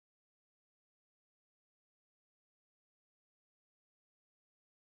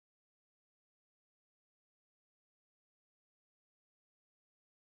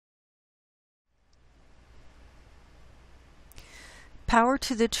Power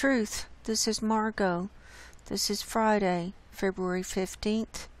to the truth. This is Margo. This is Friday, February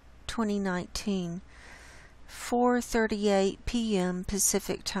 15th, 2019, 4:38 p.m.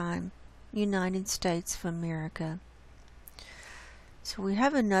 Pacific Time, United States of America. So we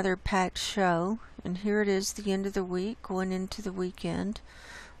have another packed show, and here it is, the end of the week, going into the weekend.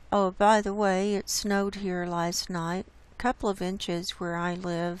 Oh, by the way, it snowed here last night, a couple of inches where I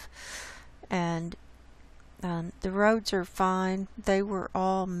live, and the roads are fine. They were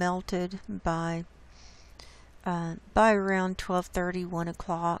all melted by around 12:30, 1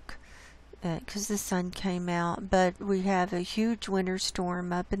 o'clock, because the sun came out. But we have a huge winter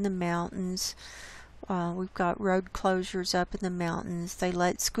storm up in the mountains. We've got road closures up in the mountains. They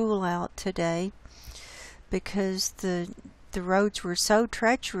let school out today because the roads were so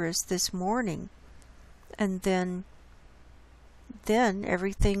treacherous this morning, and then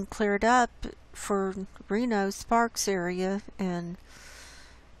everything cleared up for Reno Sparks area, and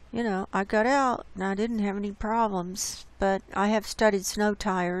I got out and I didn't have any problems. But I have studded snow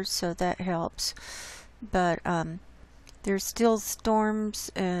tires, so that helps. But there's still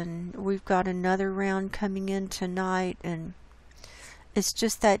storms, and we've got another round coming in tonight, and it's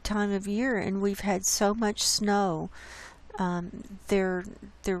just that time of year, and we've had so much snow. They're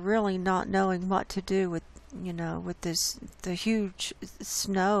really not knowing what to do with the huge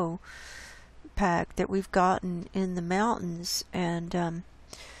snow pack that we've gotten in the mountains. And I'm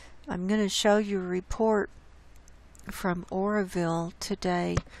going to show you a report from Oroville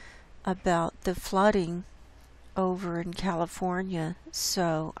today about the flooding over in California.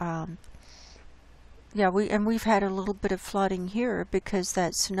 So we've had a little bit of flooding here because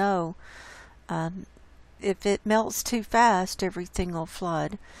that snow, if it melts too fast, everything will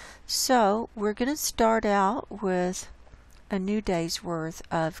flood. So we're going to start out with a new day's worth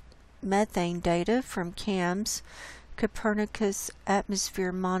of methane data from CAMS, Copernicus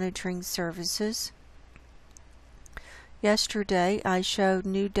Atmosphere Monitoring Services. Yesterday I showed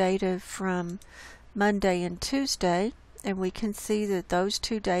new data from Monday and Tuesday, and we can see that those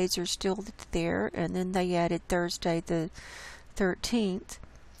 2 days are still there, and then they added Thursday the 13th.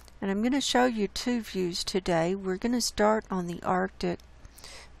 And I'm going to show you 2 views today. We're going to start on the Arctic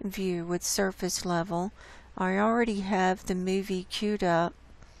view with surface level. I already have the movie queued up,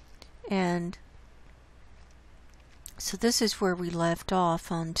 and so this is where we left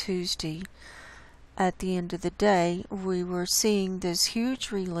off on Tuesday. At the end of the day, we were seeing this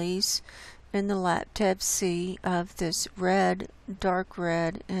huge release in the Laptev Sea of this red, dark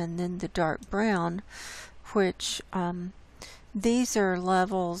red, and then the dark brown, which these are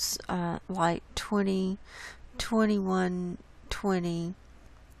levels like 20, 21, 20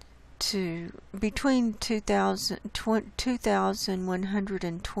 to between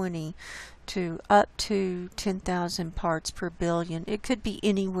 2,120 to up to 10,000 parts per billion. It could be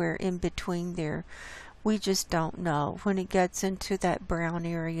anywhere in between there. We just don't know. When it gets into that brown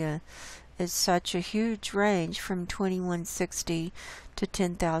area, it's such a huge range from 2160 to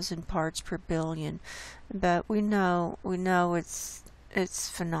 10,000 parts per billion. But we know it's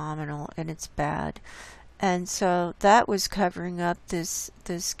phenomenal, and it's bad. And so that was covering up this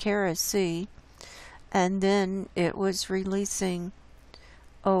Kara Sea, and then it was releasing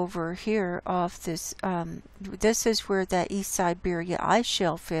over here off this. This is where that East Siberia ice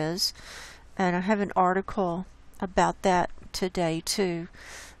shelf is, and I have an article about that today too.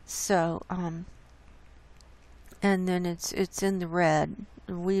 So and then it's in the red.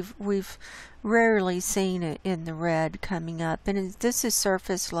 We've rarely seen it in the red coming up, and this is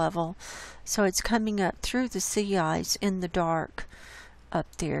surface level, so it's coming up through the sea ice in the dark up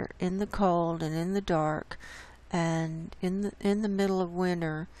there, in the cold and in the dark, and in the middle of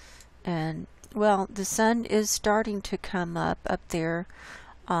winter. And well, the sun is starting to come up there.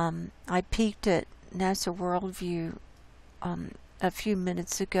 I peeked at NASA Worldview a few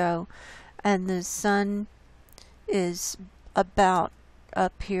minutes ago, and the sun is about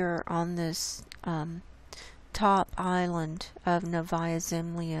up here on this top island of Novaya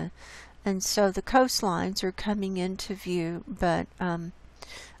Zemlya, and so the coastlines are coming into view, but on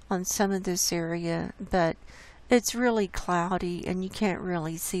some of this area, but it's really cloudy and you can't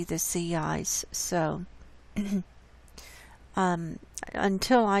really see the sea ice. So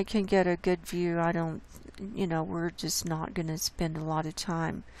until I can get a good view, I don't, we're just not going to spend a lot of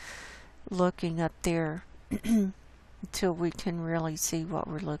time looking up there until we can really see what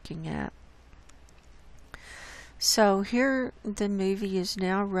we're looking at. So here the movie is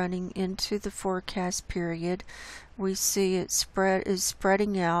now running into the forecast period. We see it is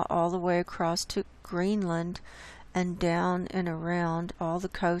spreading out all the way across to Greenland, and down and around all the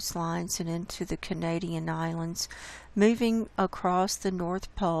coastlines and into the Canadian islands, moving across the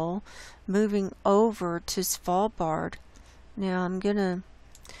North Pole, moving over to Svalbard. Now I'm going to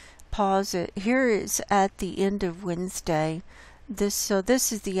pause it. Here is at the end of Wednesday. This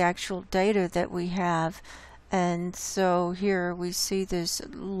is the actual data that we have. And so here we see this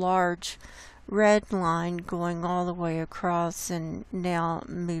large red line going all the way across and now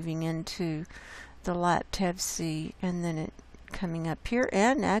moving into the Laptev Sea, and then it coming up here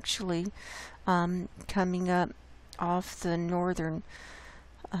and actually coming up off the northern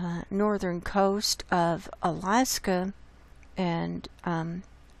coast of Alaska. And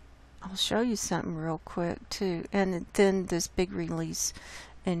I'll show you something real quick too, and then this big release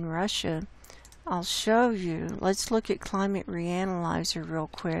in Russia. I'll show you. Let's look at Climate Reanalyzer real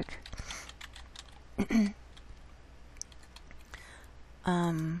quick.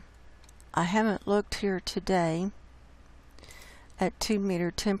 I haven't looked here today at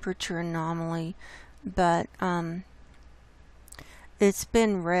 2-meter temperature anomaly, but it's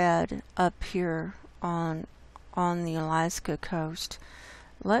been red up here on the Alaska coast.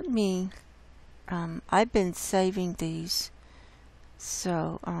 Let me I've been saving these,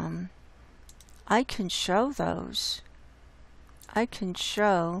 so I can show those. I can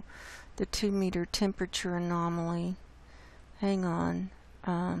show the 2-meter temperature anomaly. Hang on.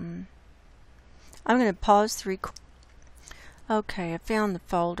 I'm going to pause the record. Okay, I found the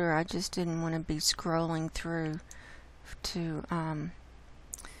folder. I just didn't want to be scrolling through to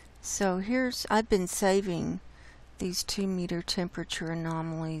so I've been saving these 2-meter temperature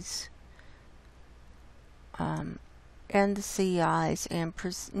anomalies and the sea ice and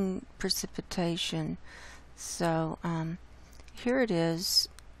precipitation. So here it is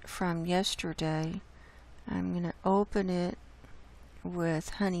from yesterday. I'm going to open it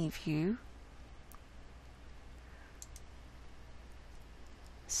with Honeyview.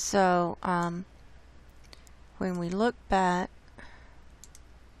 So when we look back,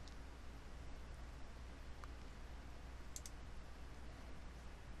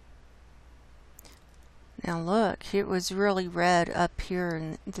 now look, it was really red up here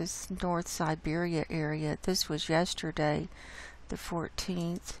in this North Siberia area. This was yesterday, the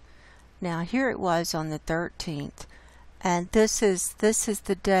 14th. Now here it was on the 13th, and this is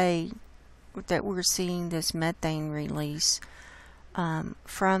the day that we're seeing this methane release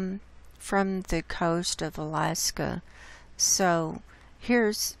from the coast of Alaska. So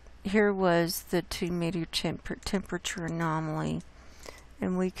here was the 2-meter temperature anomaly,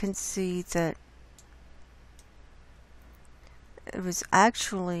 and we can see that it was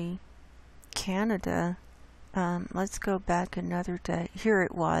actually Canada. Let's go back another day. Here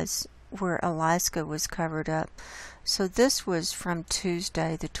it was where Alaska was covered up. So this was from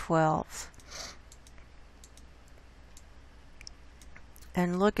Tuesday the 12th.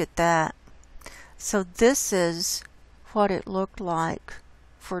 And look at that. So this is what it looked like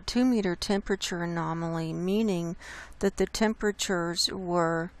for 2-meter temperature anomaly, meaning that the temperatures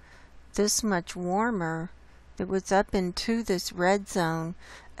were this much warmer. It was up into this red zone,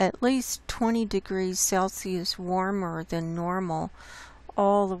 at least 20 degrees Celsius warmer than normal,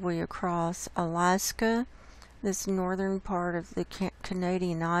 all the way across Alaska, this northern part of the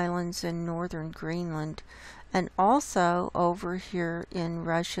Canadian islands, and northern Greenland, and also over here in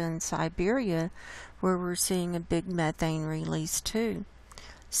Russia and Siberia, where we're seeing a big methane release too.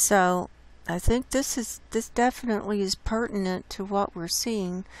 So I think this definitely is pertinent to what we're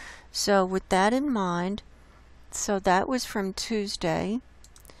seeing. So with that in mind, so that was from Tuesday,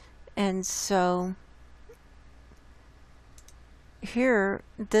 and so here,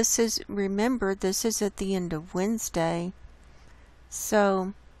 remember, this is at the end of Wednesday,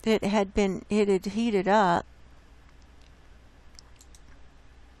 so it had heated up,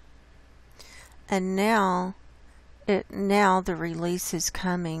 and now the release is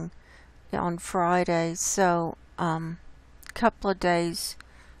coming on Friday. So couple of days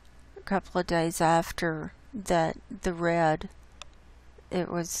after that, the red it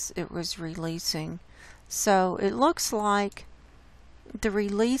was releasing. So it looks like the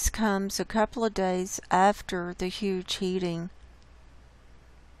release comes a couple of days after the huge heating.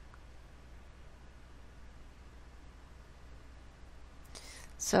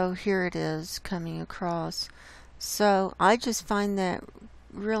 So here it is coming across. So I just find that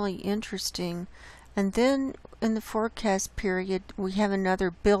really interesting. And then in the forecast period, we have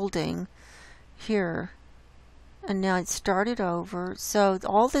another building here. And now it started over. So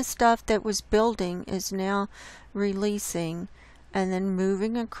all the stuff that was building is now releasing and then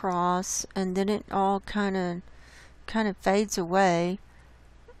moving across, and then it all kind of fades away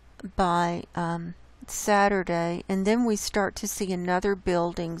by Saturday, and then we start to see another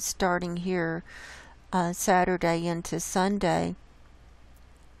building starting here Saturday into Sunday,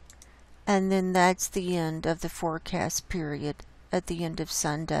 and then that's the end of the forecast period at the end of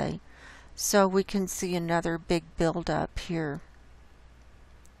Sunday. So we can see another big buildup here.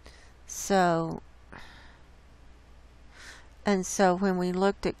 So when we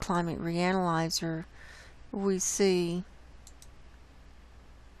looked at Climate Reanalyzer, we see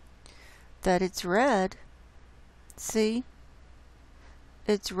that it's red. See?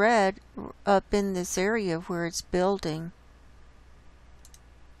 It's red up in this area where it's building.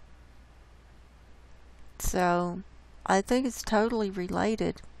 So I think it's totally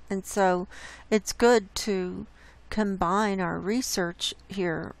related. And so it's good to combine our research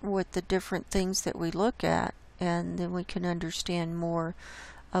here with the different things that we look at, and then we can understand more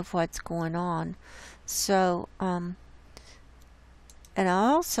of what's going on. So, and I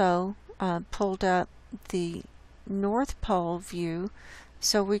also pulled up the North Pole view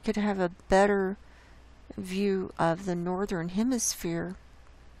so we could have a better view of the Northern Hemisphere,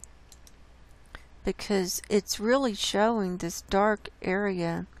 because it's really showing this dark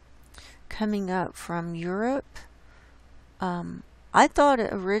area coming up from Europe. I thought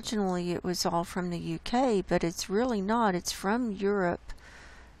originally it was all from the UK, but it's really not. It's from Europe,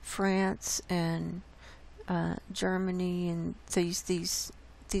 France, and Germany, and these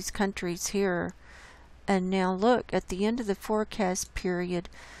countries here. And now look, at the end of the forecast period,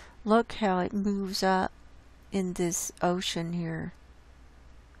 look how it moves up in this ocean here,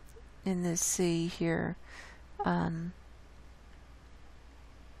 in this sea here.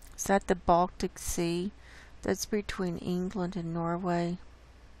 Is that the Baltic Sea? That's between England and Norway.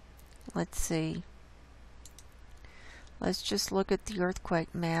 Let's see. Let's just look at the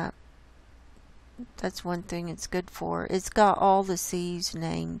earthquake map. That's one thing it's good for. It's got all the seas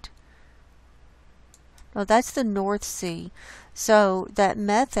named. No, that's the North Sea. So that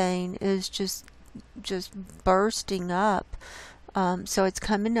methane is just bursting up. So it's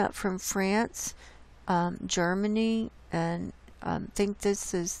coming up from France, Germany, and I think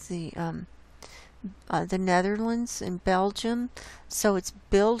this is the Netherlands and Belgium. So it's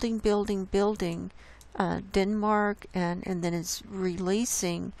building, Denmark, and then it's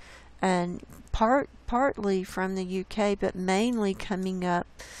releasing, and partly from the UK, but mainly coming up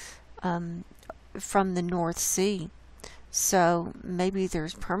from the North Sea. So maybe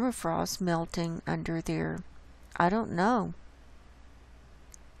there's permafrost melting under there. I don't know.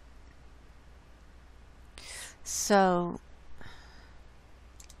 So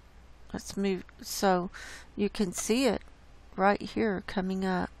let's move, so you can see it right here coming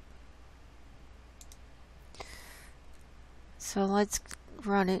up. So let's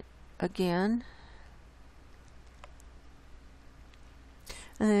run it again.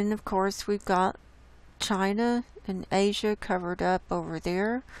 And then of course we've got China and Asia covered up over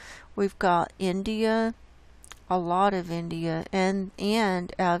there. We've got India, a lot of India, and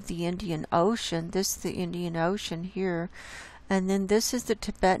out of the Indian Ocean. This is the Indian Ocean here. And then this is the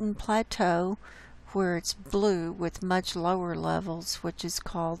Tibetan Plateau, where it's blue with much lower levels, which is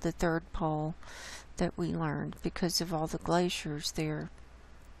called the third pole that we learned because of all the glaciers there.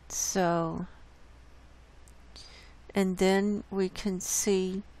 So, and then we can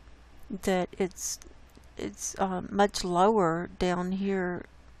see that it's much lower down here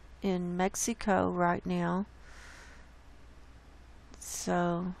in Mexico right now.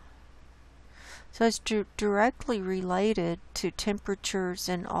 So it's directly related to temperatures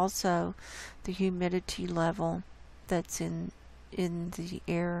and also the humidity level that's in the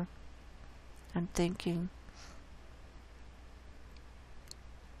air, I'm thinking.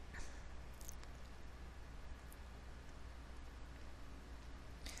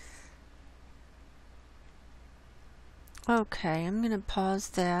 Okay, I'm going to pause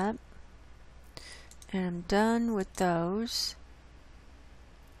that, and I'm done with those.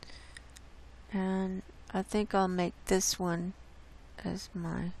 And I think I'll make this one as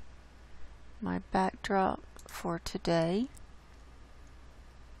my backdrop for today.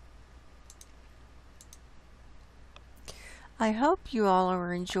 I hope you all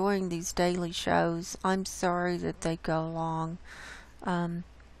are enjoying these daily shows. I'm sorry that they go long.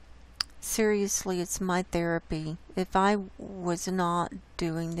 Seriously, it's my therapy. If I was not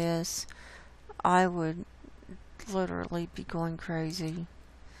doing this, I would literally be going crazy.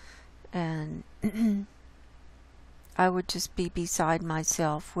 And I would just be beside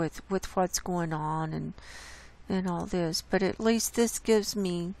myself with what's going on and all this. But at least this gives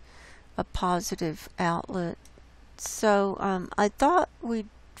me a positive outlet. So I thought we'd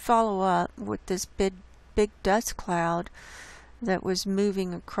follow up with this big dust cloud that was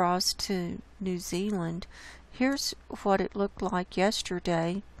moving across to New Zealand. Here's what it looked like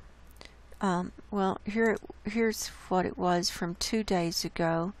yesterday. Well, here's what it was from 2 days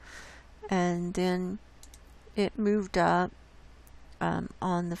ago, and then it moved up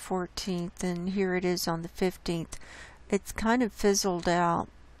on the 14th, and here it is on the 15th. It's kind of fizzled out,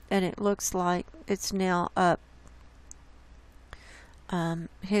 and it looks like it's now up,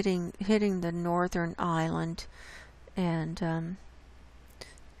 hitting the northern island, and of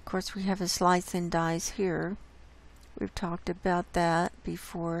course we have a slice and dice here. We've talked about that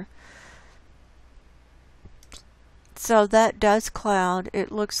before. So that dust cloud,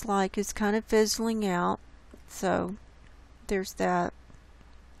 it looks like it's kind of fizzling out. So there's that.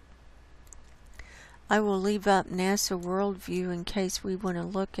 I will leave up NASA Worldview in case we want to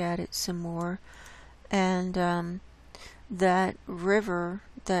look at it some more. And that river,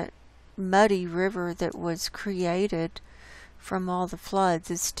 that muddy river that was created from all the floods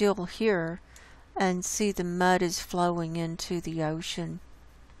is still here. And see, the mud is flowing into the ocean.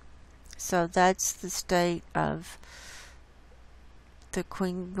 So that's the state of the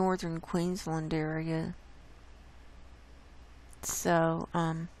northern Queensland area. So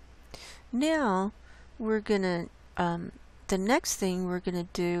now we're gonna the next thing we're gonna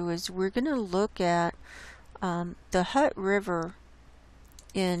do is we're gonna look at the Hutt River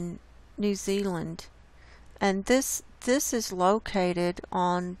in New Zealand, and this is located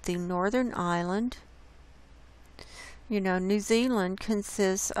on the northern island. You know, New Zealand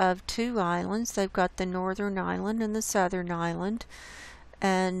consists of 2 islands. They've got the northern island and the southern island.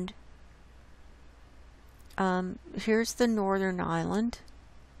 And here's the northern island.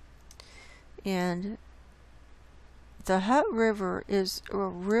 And the Hutt River is a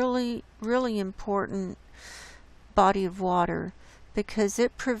really, really important body of water because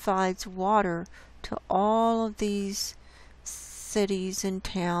it provides water to all of these cities and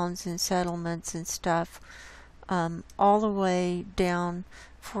towns and settlements and stuff. All the way down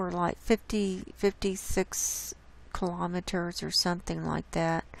for like 56 kilometers or something like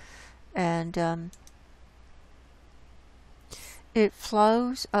that. And it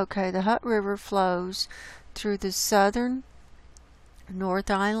flows, okay, the Hutt River flows through the southern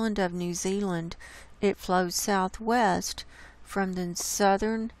North Island of New Zealand. It flows southwest from the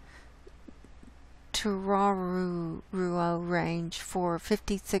southern Tararua range for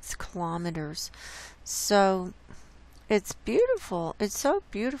 56 kilometers. So it's beautiful. It's so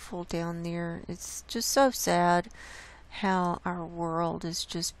beautiful down there. It's just so sad how our world has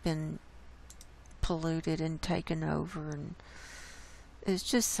just been polluted and taken over, and it's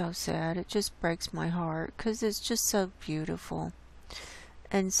just so sad. It just breaks my heart because it's just so beautiful.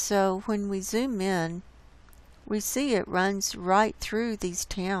 And so when we zoom in, we see it runs right through these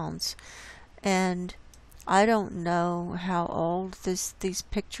towns. And I don't know how old these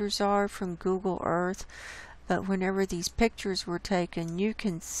pictures are from Google Earth, but whenever these pictures were taken, you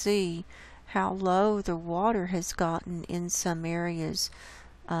can see how low the water has gotten in some areas.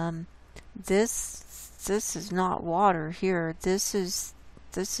 This is not water here. This is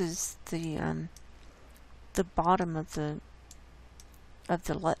the bottom of the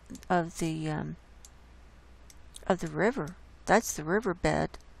river. That's the riverbed,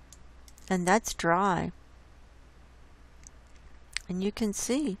 and that's dry. And you can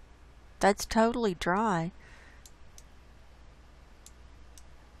see that's totally dry.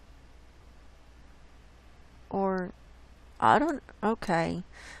 Or I don't, okay,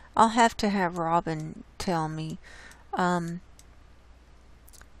 I'll have to have Robin tell me.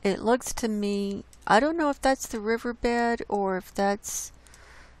 It looks to me, I don't know if that's the riverbed or if that's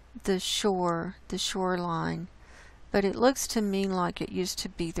the shoreline, but it looks to me like it used to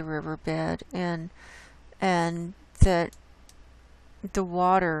be the riverbed, and that the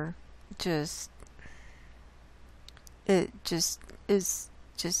water is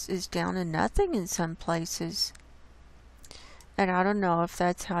down to nothing in some places. And I don't know if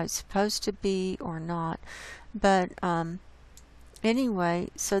that's how it's supposed to be or not. But anyway,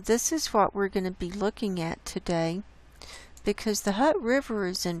 so this is what we're going to be looking at today, because the Hutt River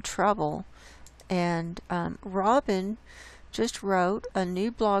is in trouble. And Robin just wrote a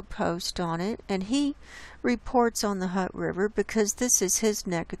new blog post on it, and he reports on the Hutt River because this is his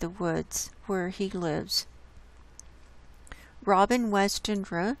neck of the woods where he lives. Robin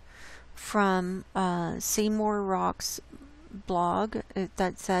Westenra from Seymour Rock's blog,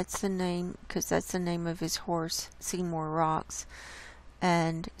 that's the name, because that's the name of his horse, Seymour Rocks.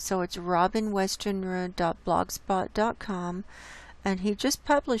 And so it's robinwestenra.blogspot.com, and he just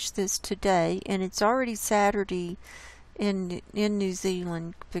published this today, and it's already Saturday in New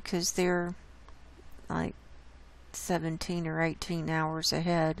Zealand, because they're like 17 or 18 hours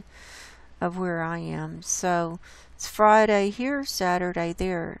ahead of where I am. So it's Friday here, Saturday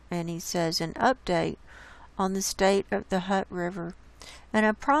there, and he says an update on the state of the Hutt River. And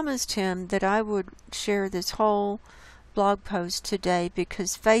I promised him that I would share this whole blog post today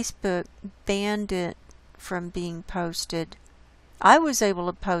because Facebook banned it from being posted. I was able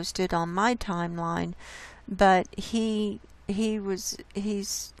to post it on my timeline, but he was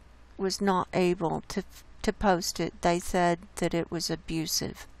not able to post it. They said that it was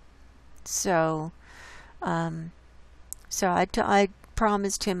abusive. So I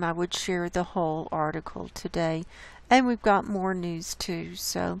promised him I would share the whole article today, and we've got more news too,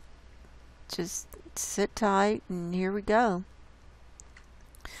 so just sit tight and here we go.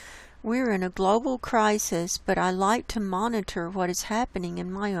 We're in a global crisis, but I like to monitor what is happening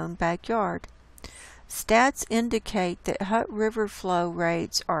in my own backyard. Stats indicate that Hutt River flow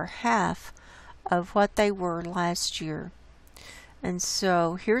rates are half of what they were last year. And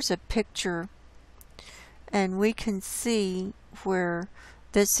so here's a picture, and we can see where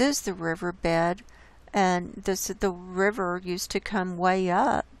this is the riverbed, and the river used to come way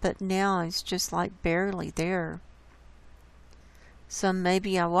up, but now it's just like barely there. So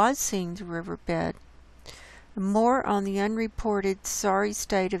maybe I was seeing the riverbed. More on the unreported sorry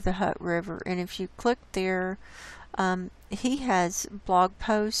state of the Hutt River, and if you click there, he has blog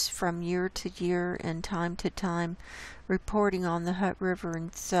posts from year to year and time to time reporting on the Hutt River,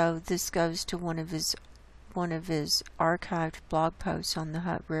 and so this goes to one of his archived blog posts on the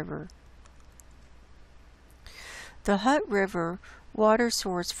Hutt River. The Hutt River, water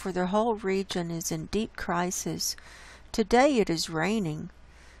source for the whole region, is in deep crisis. Today it is raining.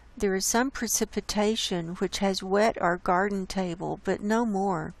 There is some precipitation which has wet our garden table, but no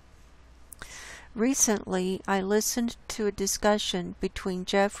more. Recently, I listened to a discussion between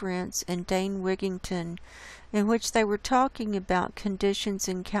Jeff Rentz and Dane Wigington in which they were talking about conditions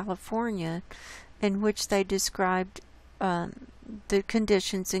in California, in which they described the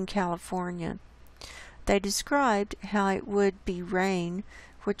conditions in California. They described how it would be rain,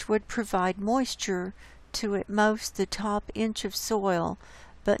 which would provide moisture to at most the top inch of soil,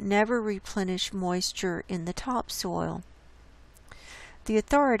 but never replenish moisture in the topsoil. The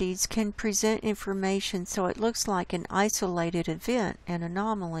authorities can present information so it looks like an isolated event, an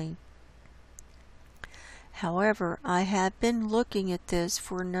anomaly. However, I have been looking at this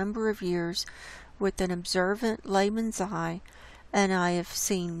for a number of years with an observant layman's eye, and I have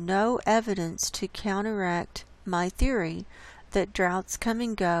seen no evidence to counteract my theory that droughts come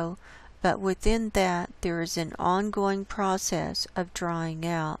and go, but within that there is an ongoing process of drying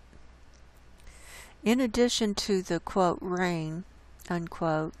out. In addition to the, quote, rain,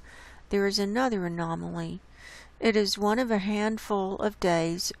 unquote, there is another anomaly. It is one of a handful of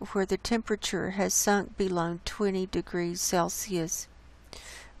days where the temperature has sunk below 20 degrees Celsius,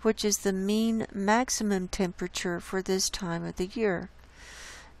 which is the mean maximum temperature for this time of the year.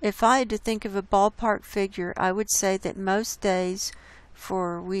 If I had to think of a ballpark figure, I would say that most days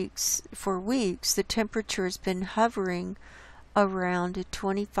for weeks the temperature has been hovering around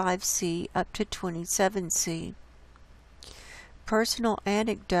 25 C up to 27 C. Personal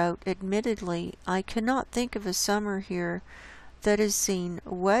anecdote, admittedly, I cannot think of a summer here that has seen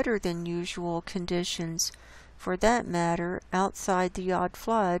wetter than usual conditions. For that matter, outside the odd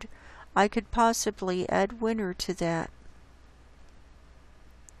flood, I could possibly add winter to that.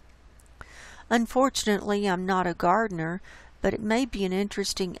 Unfortunately, I'm not a gardener, but it may be an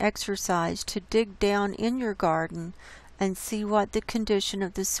interesting exercise to dig down in your garden and see what the condition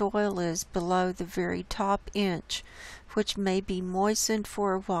of the soil is below the very top inch, which may be moistened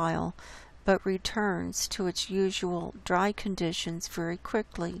for a while, but returns to its usual dry conditions very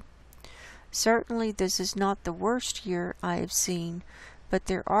quickly. Certainly this is not the worst year I have seen, but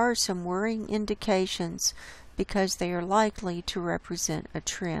there are some worrying indications because they are likely to represent a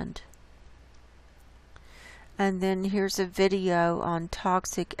trend. And then here's a video on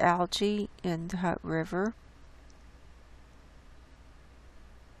toxic algae in the Hutt River.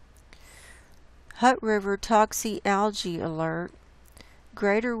 Hutt River toxic algae alert.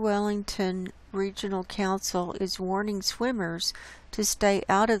 Greater Wellington Regional Council is warning swimmers to stay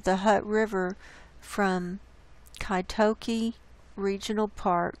out of the Hutt River from Kaitoke Regional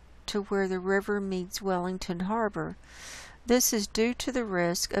Park to where the river meets Wellington Harbor. This is due to the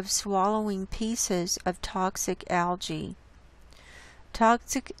risk of swallowing pieces of toxic algae.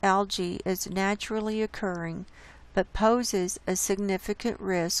 Toxic algae is naturally occurring, but poses a significant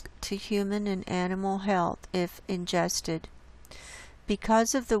risk to human and animal health if ingested.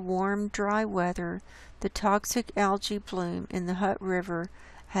 Because of the warm, dry weather, the toxic algae bloom in the Hutt River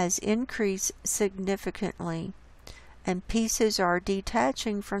has increased significantly. and pieces are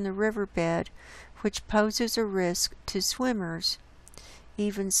detaching from the riverbed, which poses a risk to swimmers.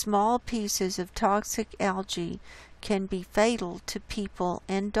 Even small pieces of toxic algae can be fatal to people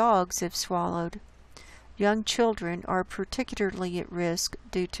and dogs if swallowed. Young children are particularly at risk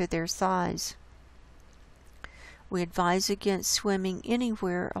due to their size. We advise against swimming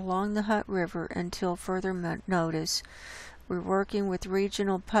anywhere along the Hutt River until further notice. We're working with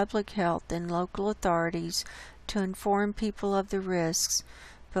regional public health and local authorities to inform people of the risks,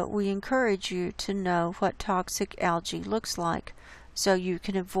 but we encourage you to know what toxic algae looks like so you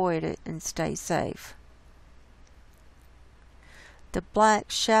can avoid it and stay safe. The black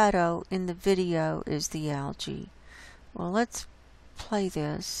shadow in the video is the algae. Well, let's play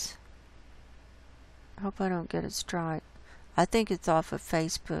this. Hope I don't get a strike. I think it's off of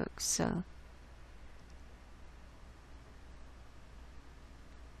Facebook, so.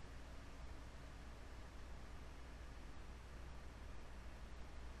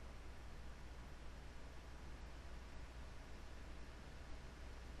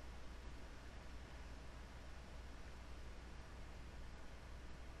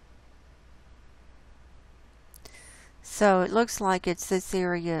 So it looks like it's this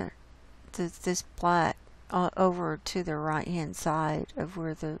area, this black, over to the right hand side of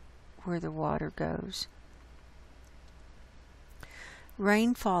where the water goes.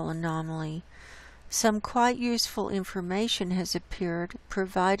 Rainfall anomaly. Some quite useful information has appeared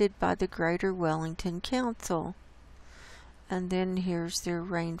provided by the Greater Wellington Council. And then here's their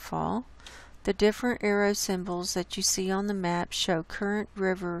rainfall. The different arrow symbols that you see on the map show current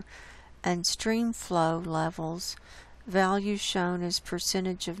river and stream flow levels. Values shown as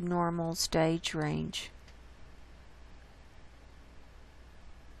percentage of normal stage range.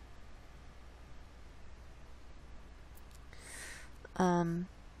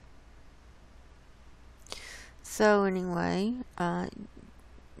 So anyway,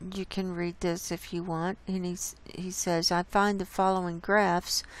 you can read this if you want. And he says, I find the following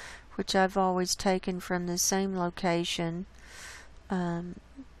graphs, which I've always taken from the same location,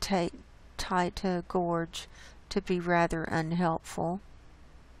 Taita Gorge, to be rather unhelpful.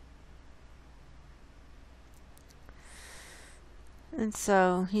 And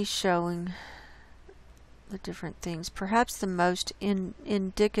so he's showing the different things. Perhaps the most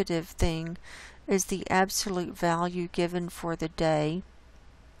indicative thing is the absolute value given for the day.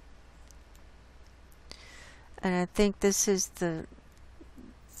 And I think this is the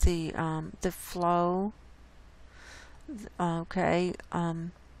flow. Okay.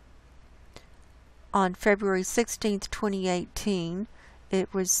 On February 16th, 2018,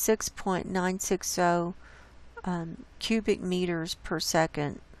 it was 6.960 cubic meters per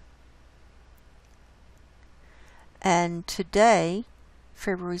second. And today,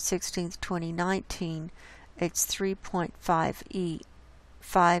 February 16th, 2019, it's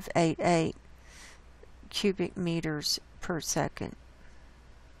 3.588 cubic meters per second.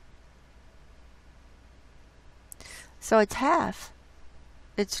 So it's half.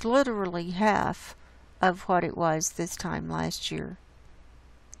 It's literally half of what it was this time last year.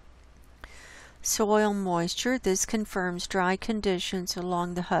 Soil moisture. This confirms dry conditions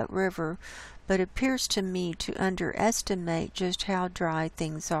along the Hutt River, but appears to me to underestimate just how dry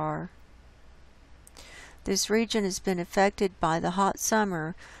things are. This region has been affected by the hot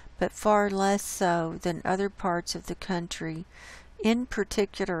summer, but far less so than other parts of the country, in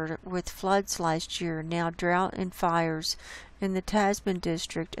particular with floods last year, now drought and fires in the Tasman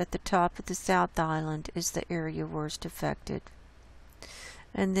district at the top of the South Island is the area worst affected.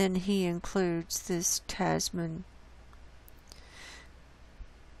 And then he includes this Tasman.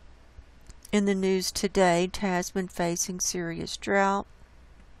 In the news today, Tasman facing serious drought.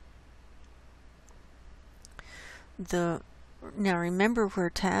 Now remember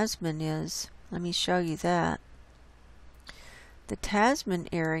where Tasman is. Let me show you that. The Tasman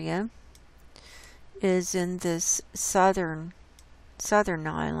area is in this southern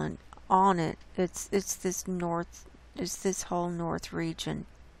island. On it, it's this whole north region.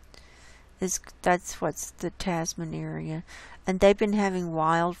 That's what's the Tasman area, and they've been having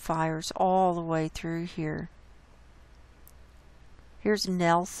wildfires all the way through here. Here's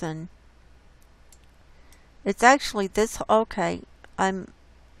Nelson. It's actually this. Okay, I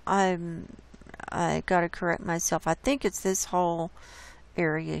gotta correct myself. I think it's this whole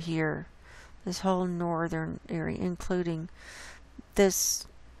area here. This whole northern area, including this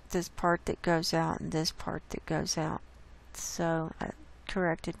part that goes out and this part that goes out. So I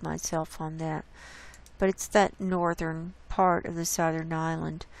corrected myself on that. But it's that northern part of the southern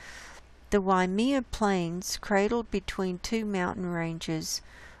island. The Waimea Plains, cradled between two mountain ranges,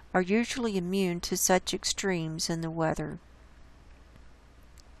 are usually immune to such extremes in the weather.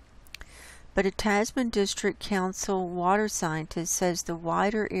 But a Tasman District Council water scientist says the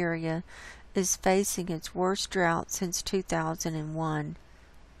wider area is facing its worst drought since 2001.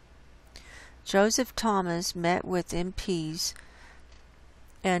 Joseph Thomas met with MPs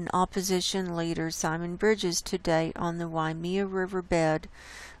and opposition leader Simon Bridges today on the Waimea River bed,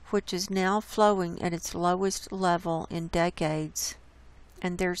 which is now flowing at its lowest level in decades.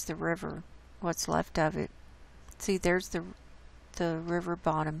 And there's the river, what's left of it. See, there's the river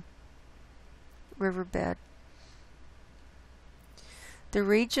bottom, riverbed. The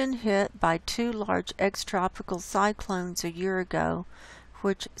region hit by two large ex-tropical cyclones a year ago,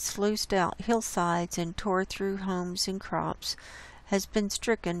 which sluiced out hillsides and tore through homes and crops, has been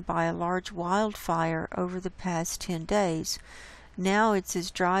stricken by a large wildfire over the past 10 days. Now it's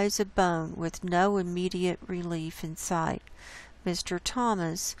as dry as a bone, with no immediate relief in sight. Mr.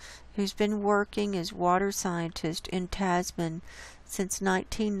 Thomas, who's been working as water scientist in Tasman since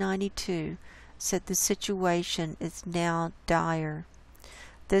 1992, said the situation is now dire.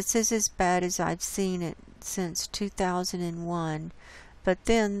 This is as bad as I've seen it since 2001, but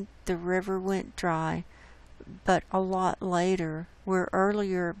then the river went dry, but a lot later. We're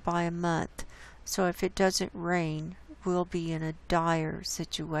earlier by a month, so if it doesn't rain, we'll be in a dire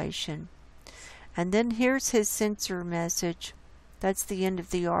situation. And then here's his censor message. That's the end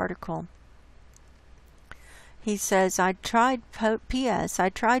of the article. He says, P.S. I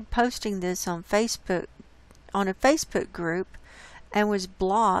tried posting this on Facebook, on a Facebook group, and was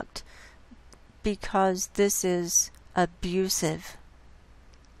blocked because this is abusive.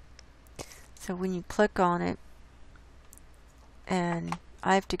 So when you click on it, and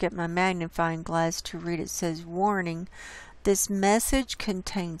I have to get my magnifying glass to read it, says, warning, this message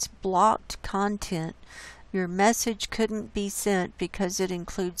contains blocked content. Your message couldn't be sent because it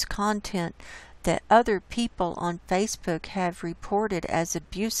includes content that other people on Facebook have reported as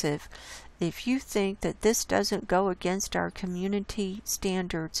abusive. If you think that this doesn't go against our community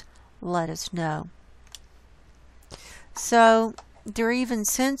standards, let us know. So they're even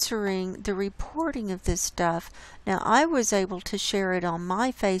censoring the reporting of this stuff. Now, I was able to share it on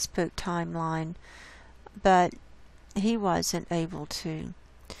my Facebook timeline, but he wasn't able to.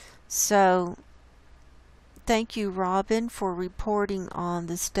 So thank you, Robin, for reporting on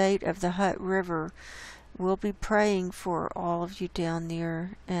the state of the Hutt River. We'll be praying for all of you down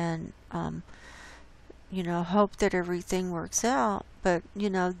there, and hope that everything works out. But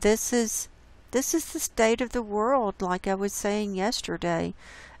this is the state of the world, like I was saying yesterday,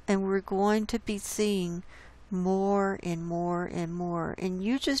 and we're going to be seeing more and more and more. And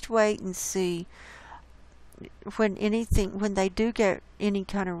you just wait and see. When they do get any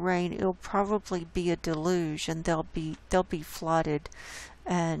kind of rain, it'll probably be a deluge, and they'll be flooded.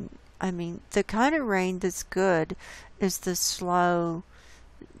 And I mean, the kind of rain that's good is the slow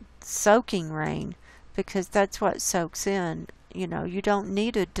soaking rain, because that's what soaks in. You don't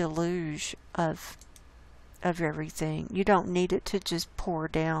need a deluge of everything. You don't need it to just pour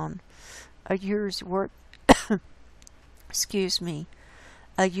down a year's worth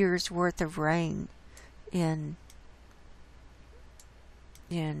a year's worth of rain in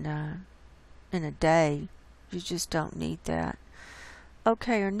a day. You just don't need that.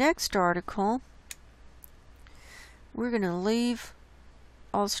 Okay, our next article, we're going to leave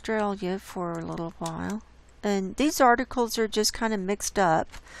Australia for a little while. And these articles are just kind of mixed up.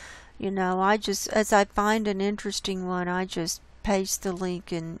 As I find an interesting one, I just paste the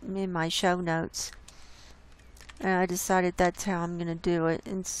link in my show notes. And I decided that's how I'm going to do it.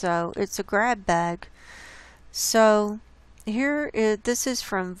 And so it's a grab bag. So this is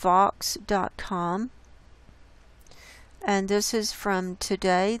from Vox.com. And this is from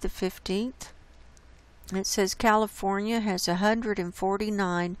today, the 15th. It says California has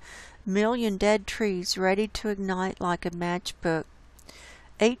 149 million dead trees ready to ignite like a matchbook.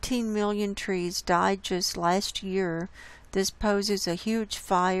 18 million trees died just last year. This poses a huge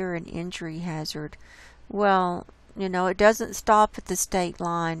fire and injury hazard. Well, it doesn't stop at the state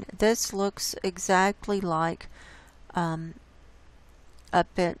line. This looks exactly like up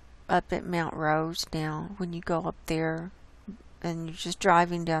at Mount Rose now, when you go up there and you're just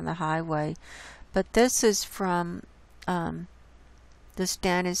driving down the highway. But this is from the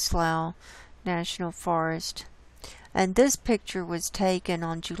Stanislaus National Forest. And this picture was taken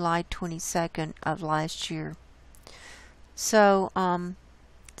on July 22nd of last year. So,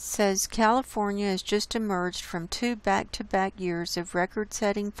 says California has just emerged from 2 back-to-back years of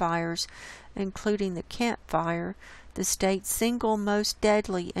record-setting fires, including the Camp Fire, the state's single most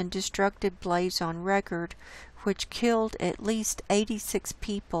deadly and destructive blaze on record, which killed at least 86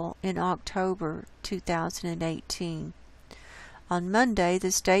 people in October 2018. On Monday,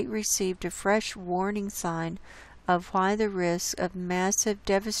 the state received a fresh warning sign of why the risks of massive,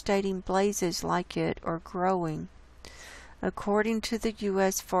 devastating blazes like it are growing. According to the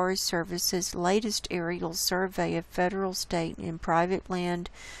U.S. Forest Service's latest aerial survey of federal, state, and private land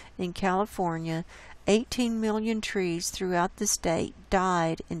in California, 18 million trees throughout the state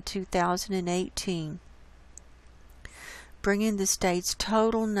died in 2018, bringing the state's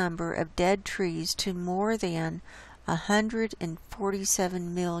total number of dead trees to more than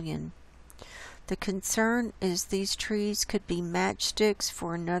 147 million. The concern is these trees could be matchsticks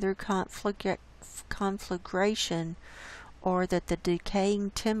for another conflagration, or that the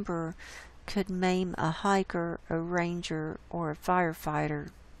decaying timber could maim a hiker, a ranger, or a firefighter.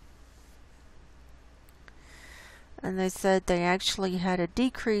 And they said they actually had a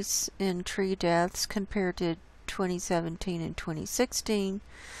decrease in tree deaths compared to 2017 and 2016,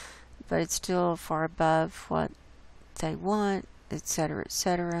 but it's still far above what they want, etc.,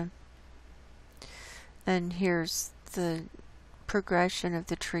 etc. And here's the progression of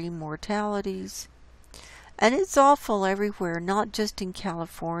the tree mortalities. And it's awful everywhere, not just in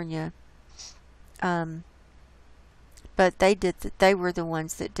California. But they were the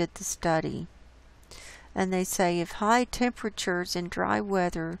ones that did the study. And they say if high temperatures and dry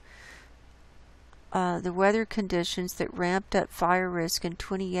weather, the weather conditions that ramped up fire risk in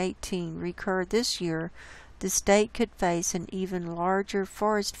 2018 recur this year, the state could face an even larger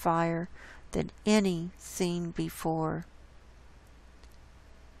forest fire than any seen before.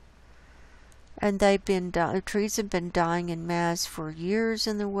 And trees have been dying in mass for years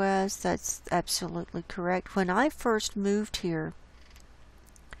in the West. That's absolutely correct. When I first moved here,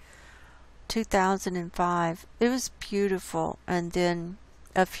 2005, it was beautiful. And then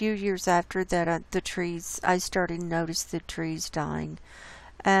a few years after that, I started to notice the trees dying.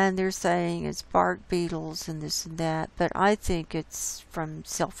 And they're saying it's bark beetles and this and that. But I think it's from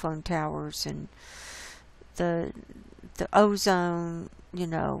cell phone towers and the ozone. You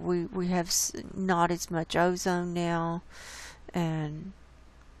know, we have not as much ozone now, and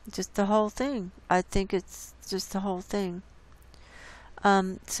just the whole thing. I think it's just the whole thing.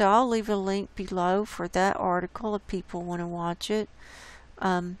 So I'll leave a link below for that article if people want to watch it.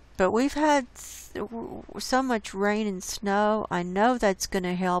 But we've had so much rain and snow. I know that's going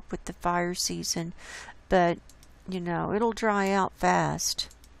to help with the fire season, but, you know, it'll dry out fast.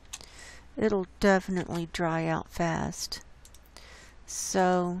 It'll definitely dry out fast.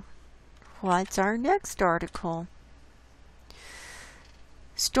 So, what's our next article?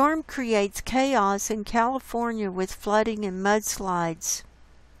 Storm creates chaos in California with flooding and mudslides.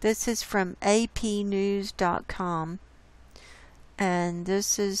 This is from apnews.com. And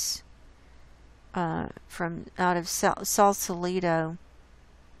this is from out of Sausalito.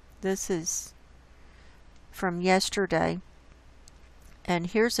 This is from yesterday. And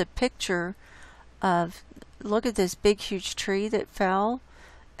here's a picture of, look at this big huge tree that fell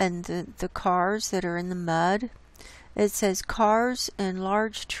and the cars that are in the mud. It says cars and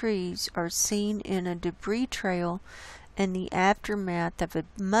large trees are seen in a debris trail in the aftermath of a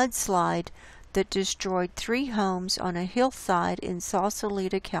mudslide that destroyed 3 homes on a hillside in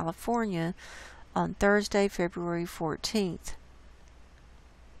Sausalito, California on Thursday, February 14th.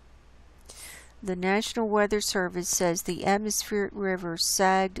 The National Weather Service says the atmospheric river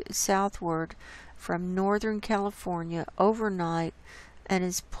sagged southward from northern California overnight and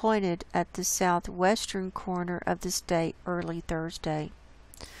is pointed at the southwestern corner of the state early Thursday.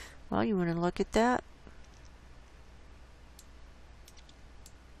 Well, you want to look at that?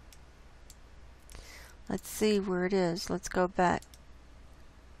 Let's see where it is. Let's go back.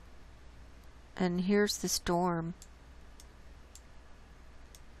 And here's the storm.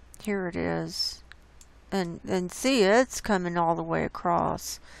 Here it is. And see, it's coming all the way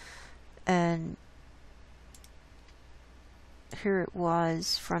across. And here it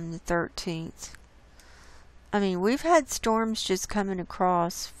was from the 13th. I mean, we've had storms just coming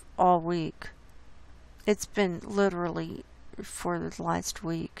across all week. It's been literally for the last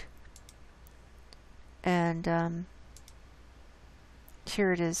week. And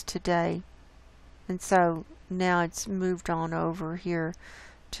here it is today. And so now it's moved on over here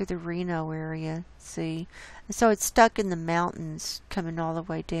to the Reno area. See? And so it's stuck in the mountains coming all the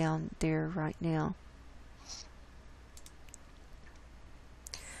way down there right now.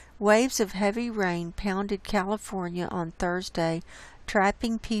 Waves of heavy rain pounded California on Thursday,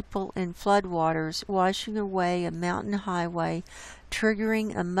 trapping people in floodwaters, washing away a mountain highway,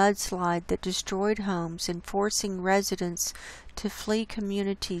 triggering a mudslide that destroyed homes, and forcing residents to flee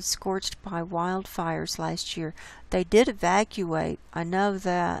communities scorched by wildfires last year. They did evacuate. I know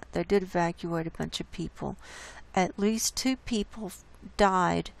that. They did evacuate a bunch of people. At least 2 people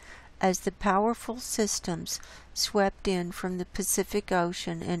died as the powerful systems swept in from the Pacific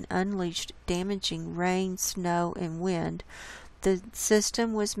Ocean and unleashed damaging rain, snow, and wind. The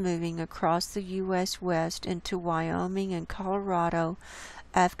system was moving across the U.S. West into Wyoming and Colorado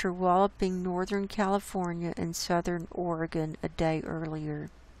after walloping northern California and southern Oregon a day earlier.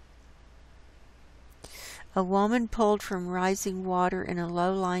 A woman pulled from rising water in a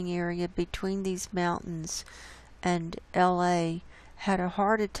low-lying area between these mountains and L.A. had a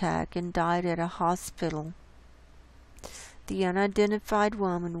heart attack and died at a hospital. The unidentified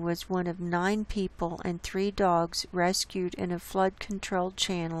woman was one of 9 people and 3 dogs rescued in a flood-controlled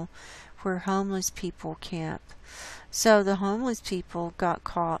channel where homeless people camp. So the homeless people got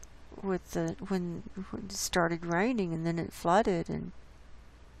caught with when it started raining, and then it flooded, and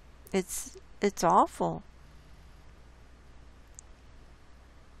it's awful.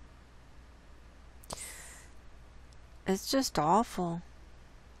 It's just awful.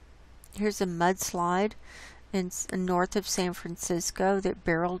 Here's a mudslide in north of San Francisco that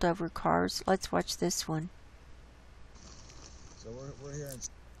barreled over cars. Let's watch this one. So we're here in...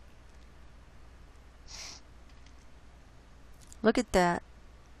 Look at that.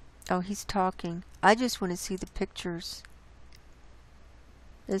 Oh, he's talking. I just want to see the pictures.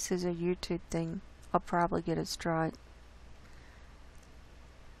 This is a YouTube thing. I'll probably get a strike.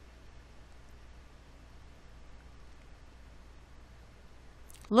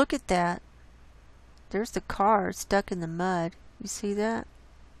 Look at that. There's the car stuck in the mud. You see that?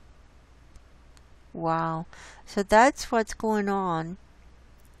 Wow. So that's what's going on.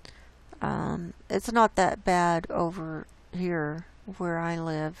 It's not that bad over here where I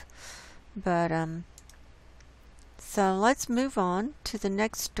live. But, so let's move on to the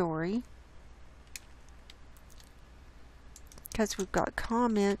next story, because we've got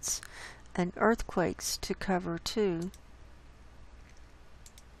comments and earthquakes to cover too.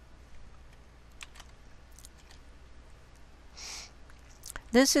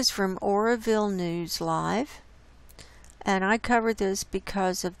 This is from Oroville News Live, and I cover this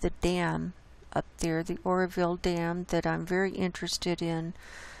because of the dam up there, the Oroville Dam, that I'm very interested in.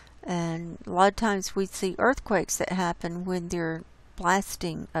 And a lot of times we see earthquakes that happen when they're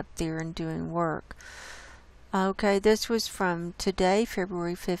blasting up there and doing work. Okay, this was from today,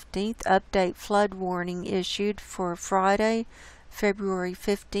 February 15th. Update flood warning issued for Friday, February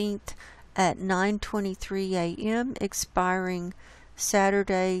 15th at 9:23 a.m., expiring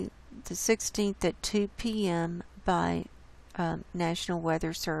Saturday the 16th at 2 p.m. by National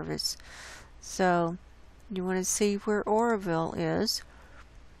Weather Service. So you want to see where Oroville is,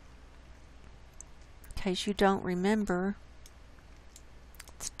 in case you don't remember.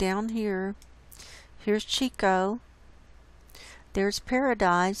 It's down here. Here's Chico. There's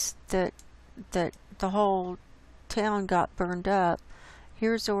Paradise, that the whole town got burned up.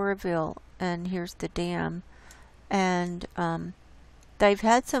 Here's Oroville, and here's the dam. And they've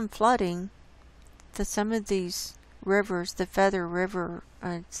had some flooding. Some of these rivers, the Feather River,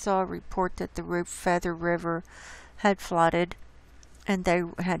 I saw a report that the Feather River had flooded, and they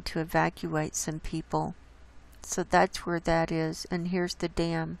had to evacuate some people. So that's where that is. And here's the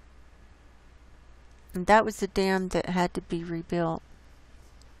dam. And that was the dam that had to be rebuilt.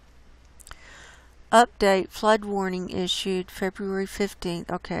 Update, flood warning issued February 15th.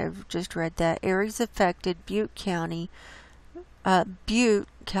 Okay, I've just read that. Areas affected: Butte County, Butte,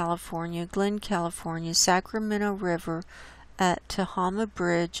 California, Glen, California, Sacramento River at Tehama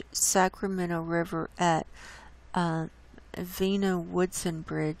Bridge, Sacramento River at Vena Woodson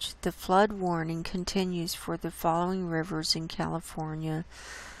Bridge. The flood warning continues for the following rivers in California: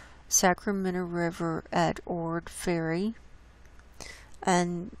 Sacramento River at Ord Ferry,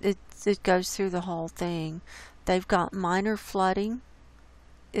 and it goes through the whole thing. They've got minor flooding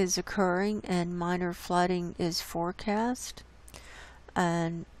is occurring, and minor flooding is forecast,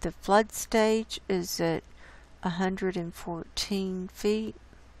 and the flood stage is at 114 feet,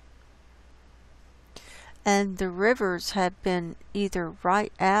 and the rivers have been either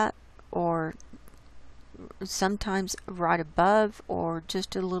right at, or sometimes right above, or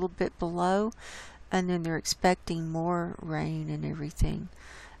just a little bit below, and then they're expecting more rain and everything.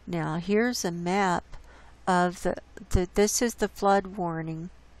 Now here's a map of this is the flood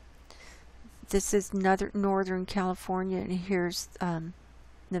warning. This is northern California, and here's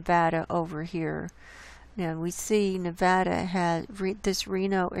Nevada over here. And we see Nevada has this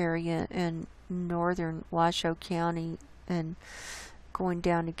Reno area in northern Washoe County and going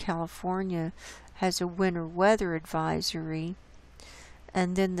down to California has a winter weather advisory.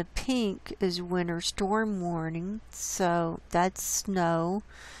 And then the pink is winter storm warning, so that's snow.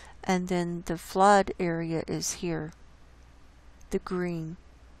 And then the flood area is here, the green.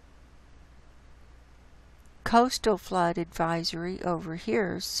 Coastal flood advisory over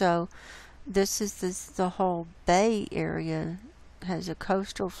here, so this is the whole Bay Area has a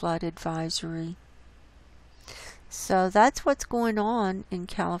coastal flood advisory. So that's what's going on in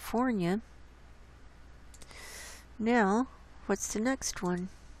California. Now, what's the next one?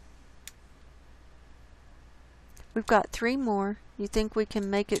 We've got 3 more. You think we can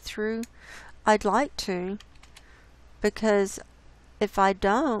make it through? I'd like to, because if I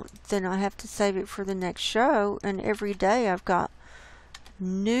don't, then I have to save it for the next show, and every day I've got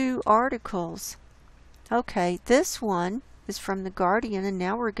new articles. Okay, this one is from The Guardian, and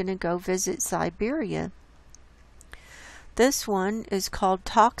now we're going to go visit Siberia. This one is called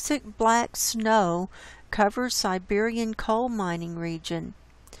Toxic Black Snow Covers Siberian Coal Mining Region.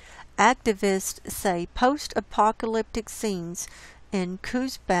 Activists say post-apocalyptic scenes in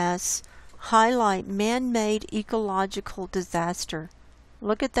Kuzbass highlight man-made ecological disaster.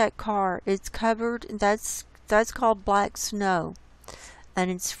 Look at that car. It's covered. That's called black snow, and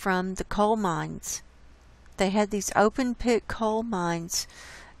it's from the coal mines. They had these open pit coal mines,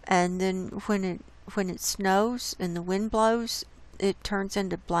 and then when it snows and the wind blows, it turns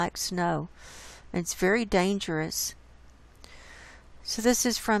into black snow. It's very dangerous. So this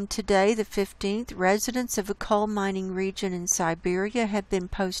is from today, the 15th. Residents of a coal mining region in Siberia have been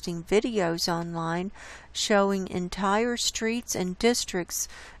posting videos online showing entire streets and districts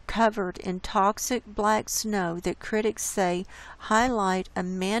covered in toxic black snow that critics say highlight a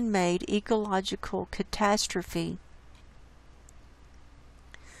man-made ecological catastrophe.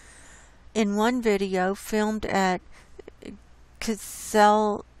 In one video filmed at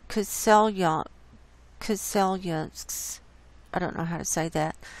Kazelyevsk, I don't know how to say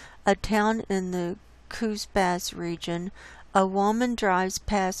that, a town in the Kuzbass region, a woman drives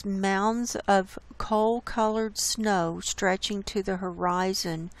past mounds of coal-colored snow stretching to the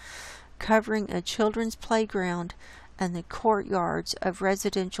horizon, covering a children's playground and the courtyards of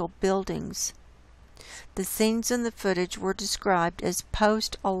residential buildings. The scenes in the footage were described as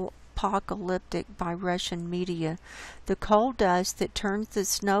post-apocalyptic by Russian media. The coal dust that turns the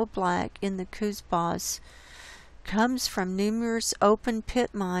snow black in the Kuzbass comes from numerous open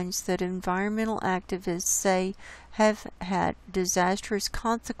pit mines that environmental activists say have had disastrous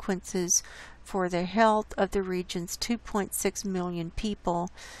consequences for the health of the region's 2.6 million people,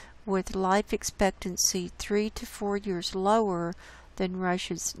 with life expectancy 3 to 4 years lower than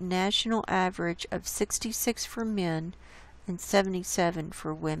Russia's national average of 66 for men and 77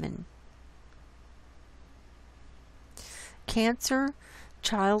 for women. Cancer,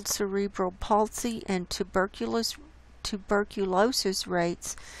 child cerebral palsy, and tuberculosis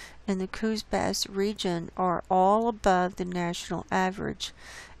rates in the Kuzbass region are all above the national average.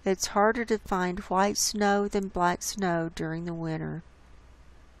 It's harder to find white snow than black snow during the winter.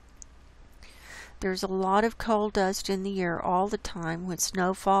 There's a lot of coal dust in the air all the time. When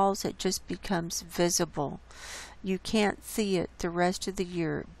snow falls, it just becomes visible. You can't see it the rest of the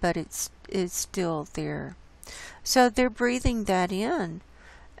year, but it's still there. So they're breathing that in.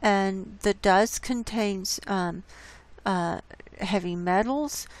 And the dust contains heavy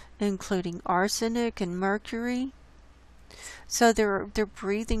metals, including arsenic and mercury. So they're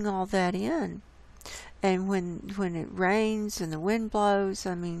breathing all that in. And when it rains and the wind blows,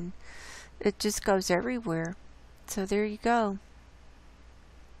 I mean, it just goes everywhere. So there you go.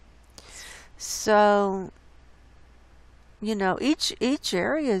 So, you know, each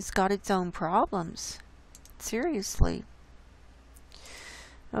area's got its own problems. Seriously.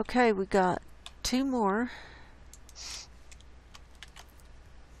 Okay, we got 2 more.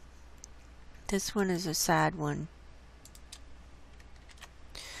 This one is a sad one.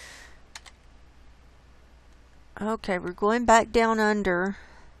 Okay, we're going back down under.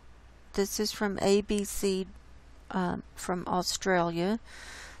 This is from ABC from Australia.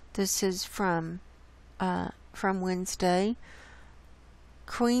 This is from Wednesday.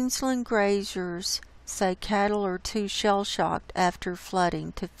 Queensland graziers say cattle are too shell-shocked after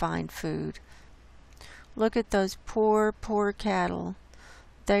flooding to find food. Look at those poor cattle.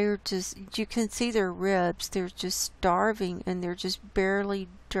 They're just, you can see their ribs. They're just starving and they're just barely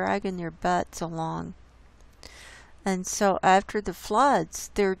dragging their butts along. And so after the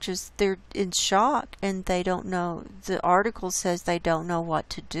floods, they're in shock and they don't know. The article says they don't know what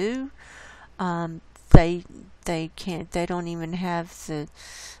to do. they they don't even have the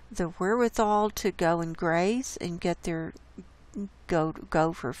wherewithal to go and graze and get their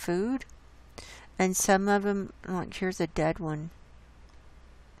go for food. And some of them, like here's a dead one,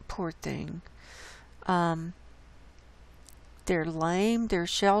 poor thing. They're lame, they're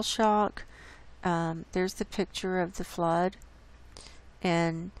shell shock. There's the picture of the flood,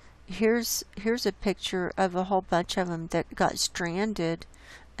 and here's a picture of a whole bunch of them that got stranded.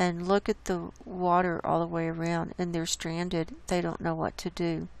 And look at the water all the way around, and they're stranded. They don't know what to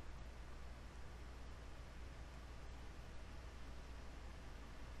do.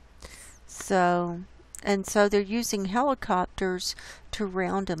 So they're using helicopters to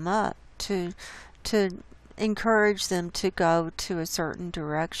round them up, to encourage them to go to a certain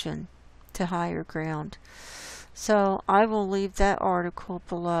direction, to higher ground. So I will leave that article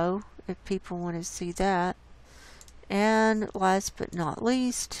below if people want to see that. And last but not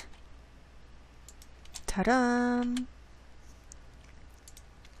least, ta-da!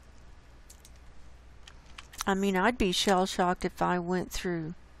 I mean, I'd be shell-shocked if I went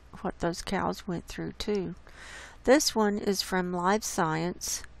through what those cows went through too. This one is from Live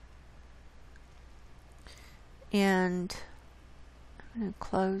Science. And I'm going to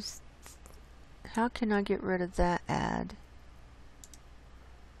close. How can I get rid of that ad?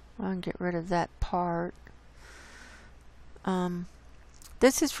 Well, I can get rid of that part.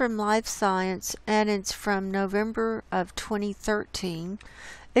 This is from Live Science, and it's from November of 2013.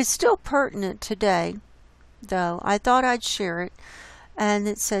 It's still pertinent today, though. I thought I'd share it. And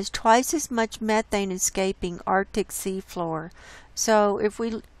it says twice as much methane escaping Arctic seafloor. So if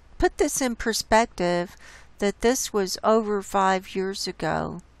we put this in perspective, that this was over 5 years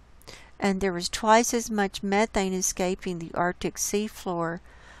ago, and there was twice as much methane escaping the Arctic seafloor,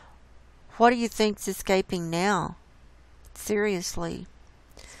 what do you think's escaping now? Seriously.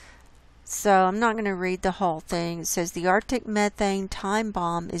 So I'm not going to read the whole thing. It says the Arctic methane time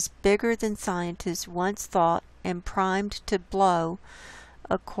bomb is bigger than scientists once thought and primed to blow,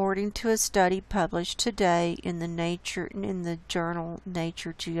 according to a study published today in the journal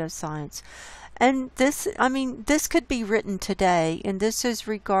Nature Geoscience. And this, I mean, this could be written today, and this is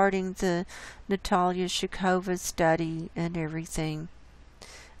regarding the Natalia Shakova study and everything.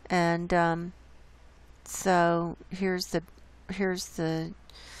 And so here's the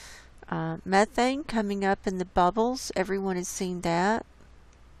methane coming up in the bubbles. Everyone has seen that.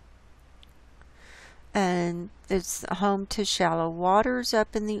 And it's home to shallow waters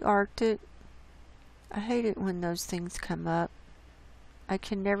up in the Arctic. I hate it when those things come up. I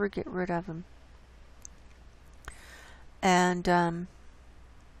can never get rid of them. And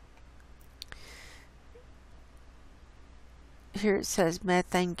here it says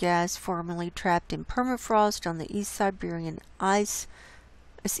methane gas formerly trapped in permafrost on the East Siberian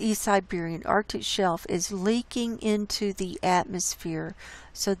Arctic shelf is leaking into the atmosphere.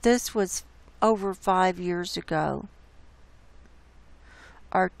 So this was over 5 years ago.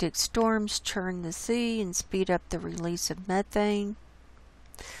 Arctic storms churn the sea and speed up the release of methane.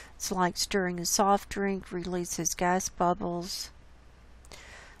 It's like stirring a soft drink, releases gas bubbles.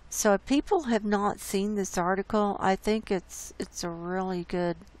 So if people have not seen this article, I think it's a really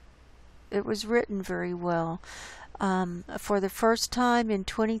good, it was written very well. For the first time in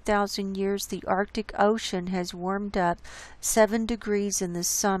 20,000 years, the Arctic Ocean has warmed up 7 degrees in the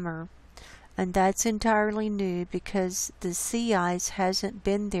summer. And that's entirely new because the sea ice hasn't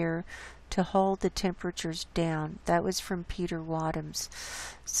been there to hold the temperatures down. That was from Peter Wadhams.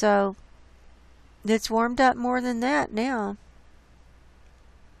 So it's warmed up more than that now.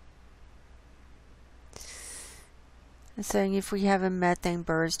 And saying if we have a methane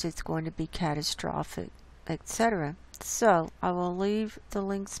burst, it's going to be catastrophic, etc. So I will leave the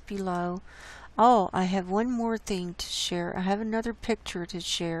links below. Oh, I have one more thing to share. I have another picture to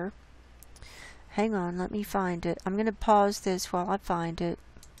share. Hang on, let me find it. I'm going to pause this while I find it.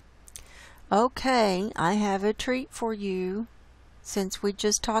 Okay, I have a treat for you since we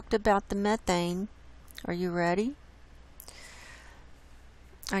just talked about the methane. Are you ready?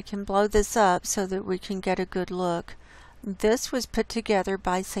 I can blow this up so that we can get a good look. This was put together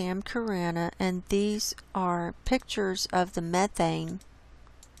by Sam Carana, and these are pictures of the methane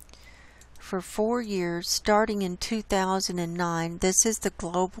for 4 years, starting in 2009. This is the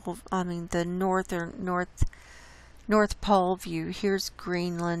global, the North Pole view. Here's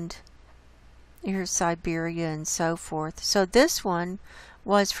Greenland, here's Siberia, and so forth. So this one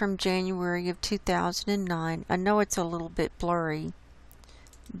was from January of 2009. I know it's a little bit blurry,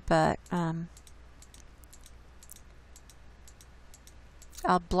 but I'll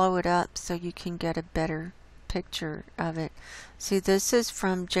blow it up so you can get a better picture of it. See, this is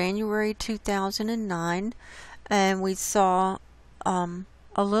from January 2009, and we saw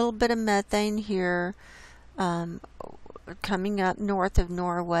a little bit of methane here coming up north of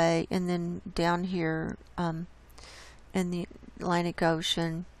Norway, and then down here in the Atlantic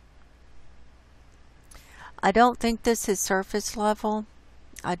Ocean. I don't think this is surface level.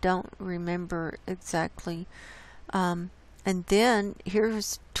 I don't remember exactly. And then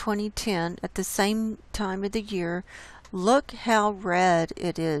here's 2010 at the same time of the year. Look how red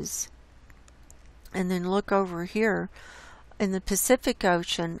it is. And then look over here in the Pacific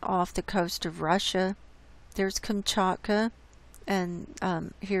Ocean off the coast of Russia. There's Kamchatka,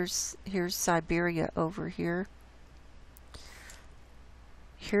 and here's Siberia over here.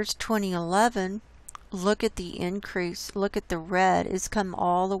 Here's 2011. Look at the increase. Look at the red. It's come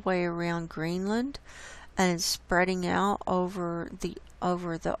all the way around Greenland, and it's spreading out over the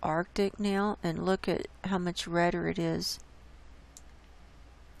Arctic now. And look at how much redder it is.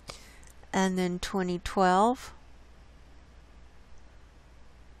 And then 2012.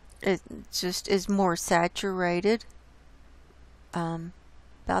 It just is more saturated.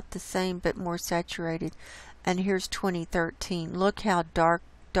 About the same, but more saturated. And here's 2013. Look how dark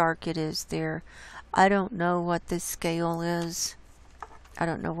it is there. I don't know what this scale is. I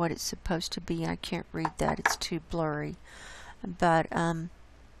don't know what it's supposed to be. I can't read that. It's too blurry. But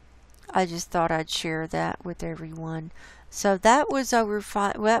I just thought I'd share that with everyone. So that was over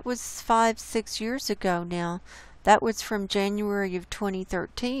 5-6 years ago now. That was from January of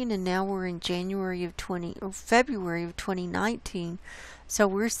 2013, and now we're in February of 2019. So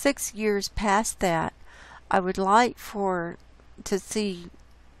we're 6 years past that. I would like to see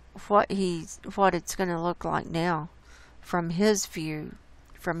what it's going to look like now from his view,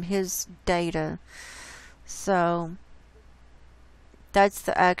 from his data. So that's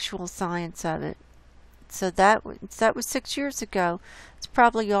the actual science of it. So that was 6 years ago. It's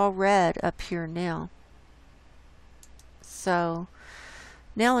probably all red up here now. So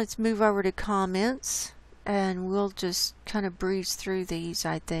now let's move over to comments, and we'll just kind of breeze through these,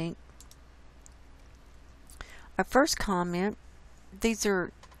 I think. Our first comment, I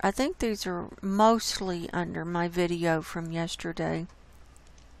think these are mostly under my video from yesterday.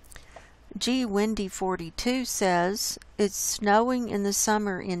 G. Windy 42 says, it's snowing in the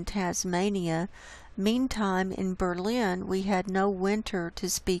summer in Tasmania. Meantime, in Berlin, we had no winter to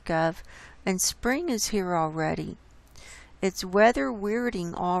speak of, and spring is here already. It's weather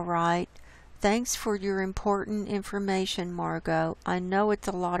weirding, all right. Thanks for your important information, Margo. I know it's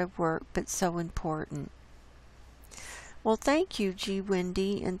a lot of work, but so important. Well, thank you, G.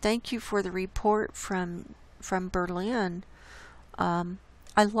 Wendy, and thank you for the report from Berlin.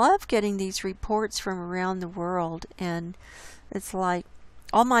 I love getting these reports from around the world, and it's like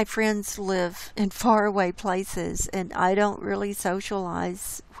all my friends live in faraway places, and I don't really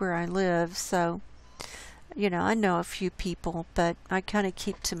socialize where I live, so I know a few people, but I kind of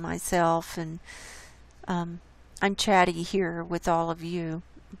keep to myself, and I'm chatty here with all of you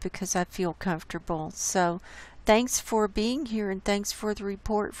because I feel comfortable. So thanks for being here, and thanks for the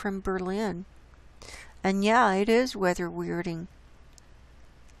report from Berlin. And yeah, it is weather weirding.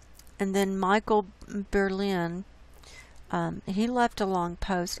 And then Michael Berlin, he left a long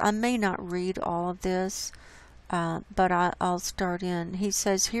post. I may not read all of this, but I'll start in. He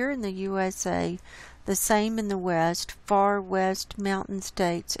says, here in the USA, the same in the West, far West mountain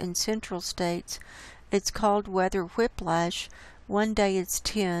states and central states, it's called weather whiplash. One day it's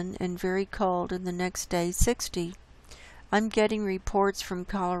 10 and very cold, and the next day 60. I'm getting reports from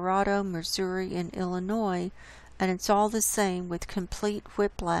Colorado, Missouri, and Illinois, and it's all the same with complete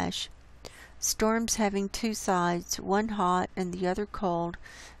whiplash. Storms having two sides, one hot and the other cold,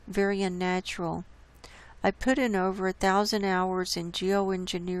 very unnatural. I put in over 1,000 hours in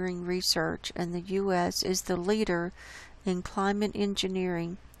geoengineering research, and the U.S. is the leader in climate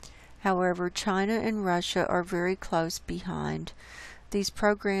engineering. However, China and Russia are very close behind. These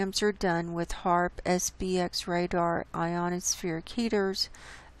programs are done with HAARP, SBX radar, ionospheric heaters,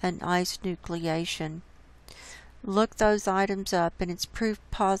 and ice nucleation. Look those items up, and it's proof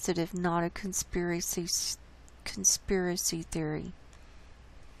positive, not a conspiracy theory.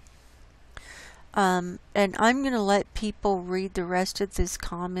 And I'm going to let people read the rest of this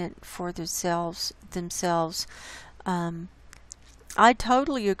comment for themselves. I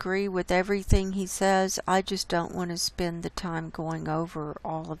totally agree with everything he says. I just don't want to spend the time going over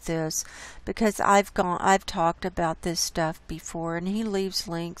all of this because I've talked about this stuff before, and he leaves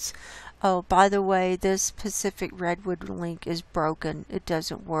links. Oh, by the way, this Pacific Redwood link is broken. It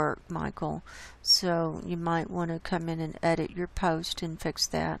doesn't work, Michael. So you might want to come in and edit your post and fix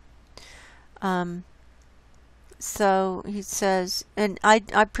that. So he says, and I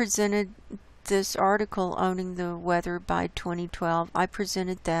presented this article, Owning the Weather by 2012. I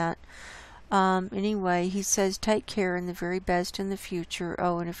presented that. Anyway, he says, take care and the very best in the future.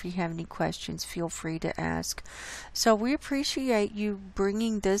 Oh, and if you have any questions, feel free to ask. So we appreciate you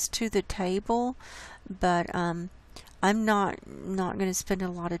bringing this to the table, but I'm not going to spend a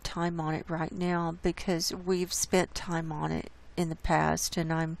lot of time on it right now because we've spent time on it in the past,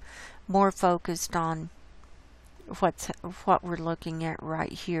 and I'm more focused on what we're looking at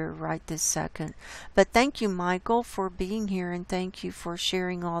right here, right this second. But thank you, Michael, for being here, and thank you for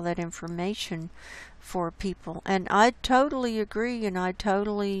sharing all that information for people. And I totally agree, and I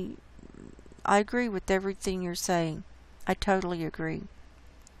agree with everything you're saying. I totally agree.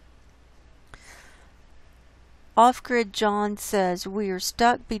 Off-Grid John says, we are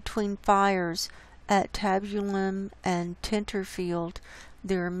stuck between fires at Tabulum and Tenterfield.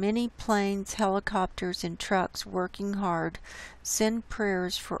 There are many planes, helicopters, and trucks working hard. Send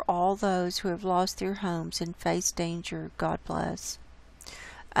prayers for all those who have lost their homes and face danger. God bless.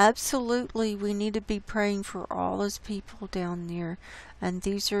 Absolutely, we need to be praying for all those people down there. And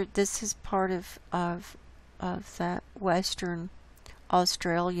this is part of that Western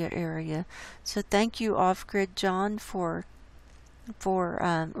Australia area. So thank you, Off-Grid John, for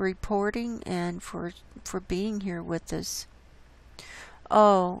reporting and for being here with us.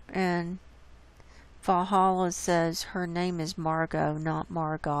 Oh, and Valhalla says her name is Margo, not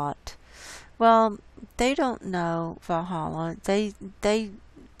Margot. Well, they don't know Valhalla.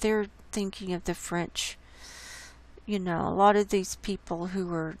 They're thinking of the French. You know, a lot of these people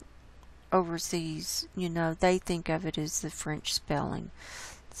who are overseas, you know, they think of it as the French spelling.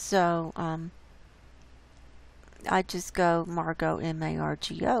 So, I just go Margo,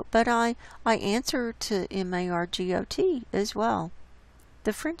 M-A-R-G-O. But I answer to M-A-R-G-O-T as well,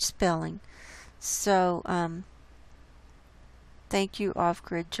 the French spelling. So, thank you,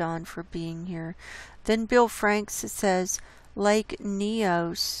 Off-Grid John, for being here. Then Bill Franks says, Lake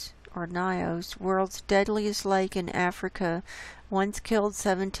Nios, world's deadliest lake in Africa, once killed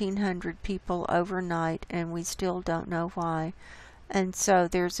 1,700 people overnight, and we still don't know why. And so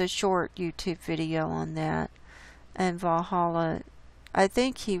there's a short YouTube video on that. And Valhalla, I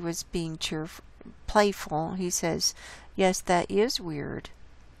think he was being playful. He says, yes, that is weird.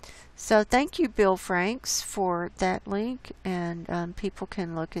 So thank you, Bill Franks, for that link, and people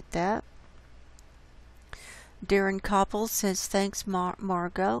can look at that. Darren Koppel says, thanks,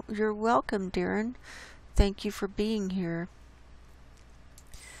 Margo. You're welcome, Darren. Thank you for being here.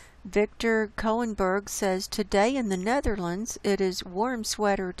 Victor Cohenberg says, today in the Netherlands, it is Warm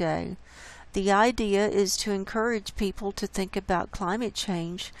Sweater Day. The idea is to encourage people to think about climate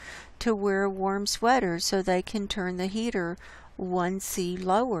change, to wear warm sweaters so they can turn the heater 1°C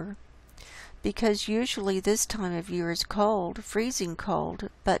lower. Because usually this time of year is cold, freezing cold,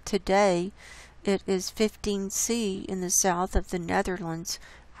 but today it is 15°C in the south of the Netherlands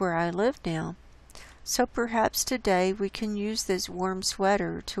where I live now. So perhaps today we can use this warm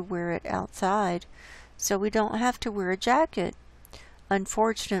sweater to wear it outside so we don't have to wear a jacket.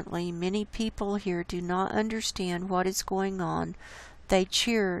 Unfortunately, many people here do not understand what is going on. They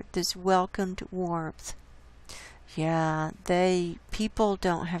cheer this welcomed warmth. Yeah, people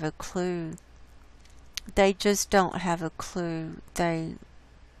don't have a clue. They just don't have a clue. And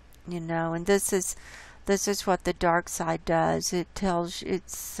this is what the dark side does.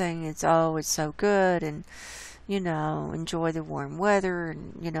 It's saying it's so good, and enjoy the warm weather,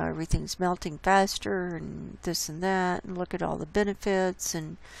 and everything's melting faster, and this and that, and look at all the benefits,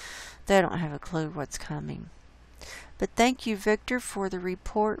 and they don't have a clue what's coming. But thank you, Victor, for the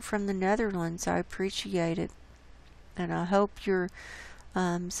report from the Netherlands. I appreciate it, and I hope you're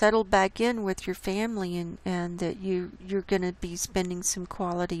settled back in with your family, and that you're going to be spending some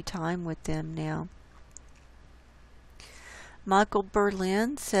quality time with them now. Michael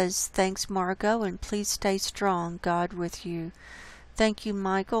Berlin says, thanks, Margo, and please stay strong. God with you. Thank you,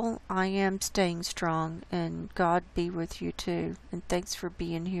 Michael. I am staying strong, and God be with you too. And thanks for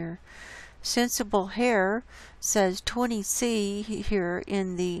being here. Sensible Hair says 20°C here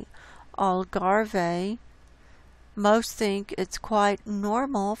in the Algarve. Most think it's quite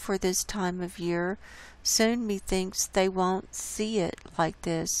normal for this time of year. Soon methinks they won't see it like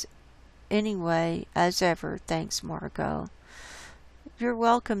this. Anyway, as ever, thanks, Margo. You're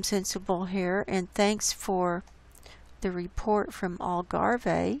welcome, Sensible Hair, and thanks for the report from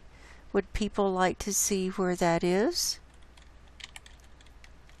Algarve. Would people like to see where that is?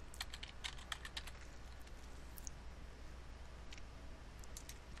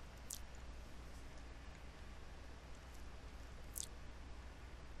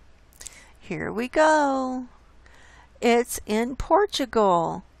 Here we go. It's in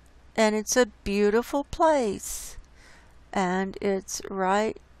Portugal, and it's a beautiful place, and it's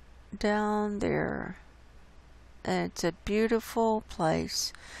right down there. And it's a beautiful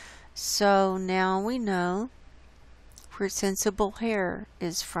place. So now we know where Sensible Hair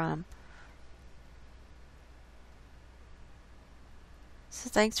is from. So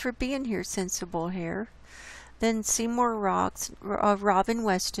thanks for being here, Sensible Hair. Then Seymour Robin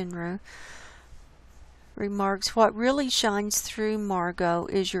Westenra remarks, what really shines through, Margo,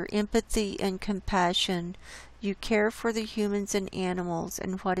 is your empathy and compassion. You care for the humans and animals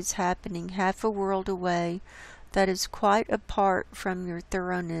and what is happening half a world away. That is quite apart from your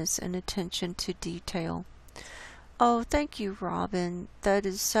thoroughness and attention to detail. Oh, thank you, Robin. That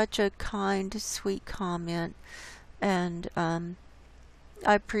is such a kind, sweet comment, and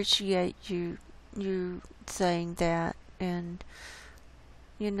I appreciate you saying that. And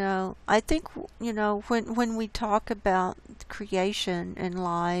I think when we talk about creation and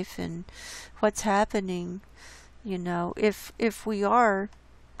life and what's happening, if we are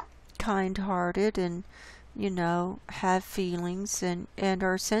kind-hearted and have feelings and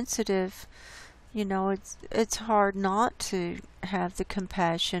are sensitive, it's hard not to have the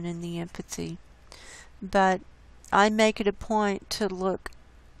compassion and the empathy. But I make it a point to look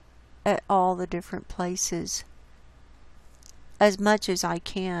at all the different places as much as I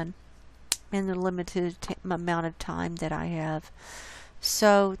can in the limited amount of time that I have.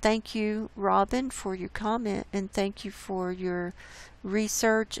 So thank you, Robin, for your comment, and thank you for your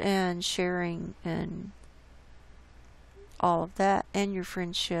research and sharing and all of that, and your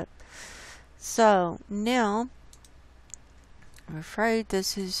friendship. So now I'm afraid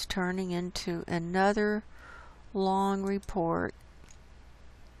this is turning into another long report.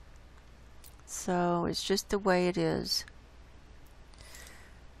 So it's just the way it is.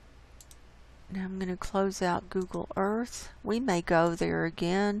 Now I'm going to close out Google Earth. We may go there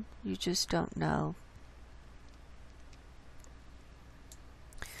again. You just don't know.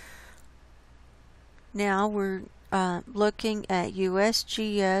 Now we're looking at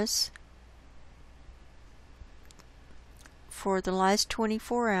USGS for the last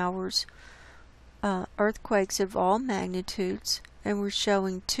 24 hours. Earthquakes of all magnitudes, and we're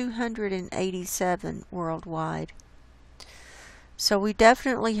showing 287 worldwide. So we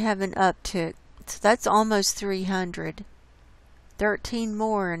definitely have an uptick. So that's almost 300. 13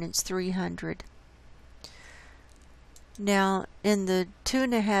 more and it's 300. Now in the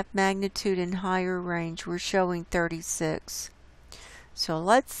 2.5 magnitude and higher range, we're showing 36. So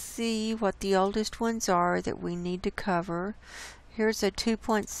let's see what the oldest ones are that we need to cover. Here's a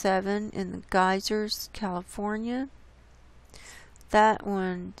 2.7 in the Geysers, California. That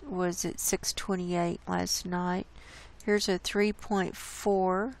one was at 6:28 last night. Here's a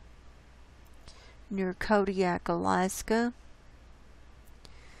 3.4 near Kodiak, Alaska.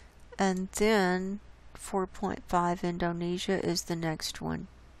 And then 4.5 Indonesia is the next one.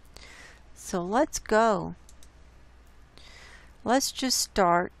 So let's go. Let's just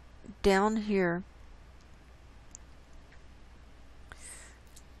start down here.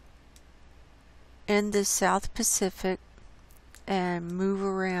 In the South Pacific and move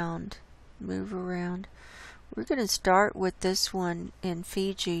around. We're going to start with this one in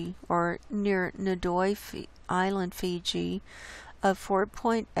Fiji, or near Nidoi Island, Fiji, of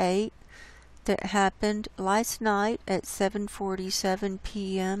 4.8 that happened last night at 7:47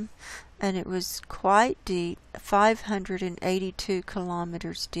 p.m. and it was quite deep, 582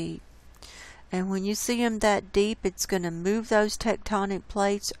 kilometers deep. And when you see them that deep, it's going to move those tectonic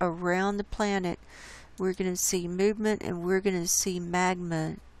plates around the planet. We're going to see movement, and we're going to see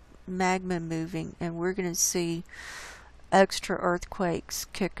magma moving, and we're going to see extra earthquakes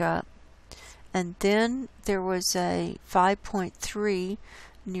kick up. And then there was a 5.3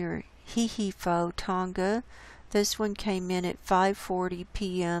 near Hihifo, Tonga. This one came in at 5:40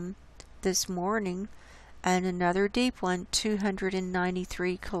 p.m. this morning, and another deep one,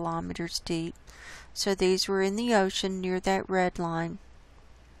 293 kilometers deep. So these were in the ocean near that red line.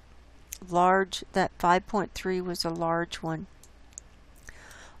 Large, that 5.3 was a large one.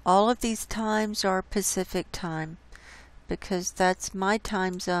 All of these times are Pacific time, because that's my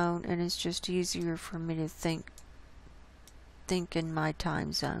time zone, and it's just easier for me to think in my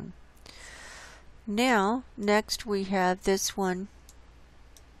time zone. Now, next we have this one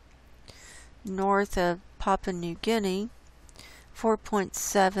north of Papua New Guinea,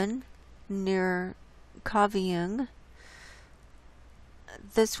 4.7 near Kavieng.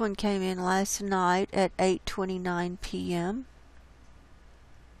 This one came in last night at 8:29 p.m.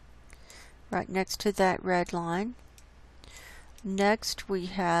 right next to that red line. Next we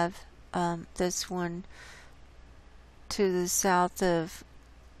have this one to the south of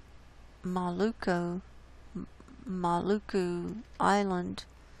Maluku Island,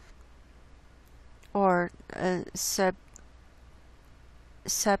 or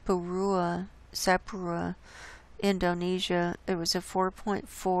Sapura, Indonesia. It was a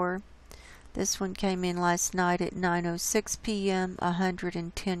 4.4. This one came in last night at 9:06 p.m.,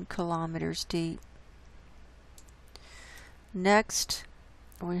 110 kilometers deep. Next,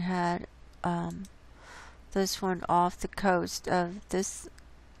 we had this one off the coast of this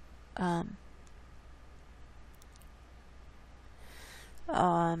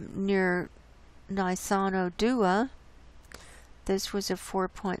near Nisano Dua. This was a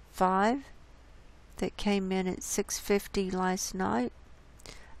 4.5 that came in at 6:50 last night,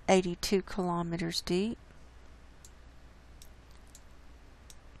 82 kilometers deep.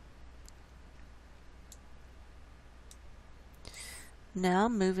 Now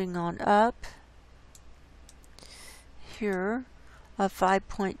moving on up, here a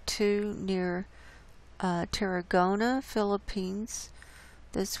 5.2 near Tarragona, Philippines.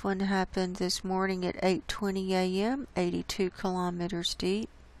 This one happened this morning at 8:20 a.m., 82 kilometers deep.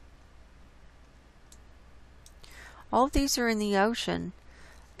 All of these are in the ocean.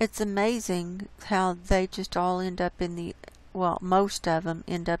 It's amazing how they just all end up in the, well, most of them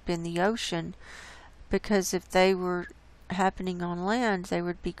end up in the ocean, because if they were happening on land, they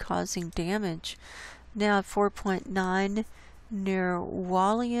would be causing damage. Now 4.9 near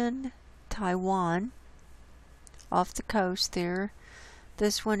Hualien, Taiwan, off the coast there.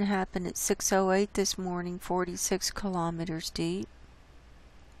 This one happened at 6:08 this morning, 46 kilometers deep.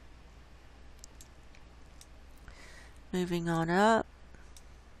 Moving on up,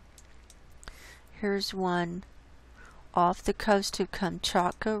 here's one off the coast of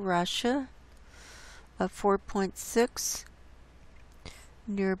Kamchatka, Russia, a 4.6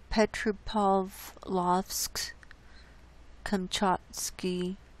 near Petropavlovsk,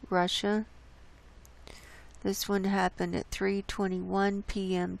 Kamchatsky, Russia. This one happened at 3:21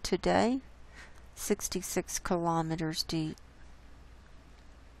 p.m. today, 66 kilometers deep,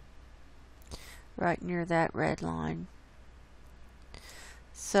 right near that red line.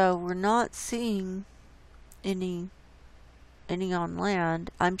 So we're not seeing any on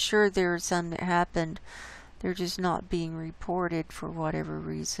land. I'm sure there are some that happened. They're just not being reported for whatever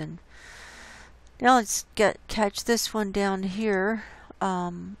reason. Now let's catch this one down here.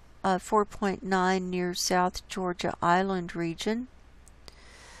 4.9 near South Georgia Island region.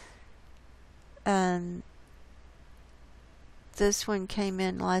 And this one came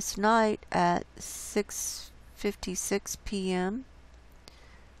in last night at 6:56 p.m.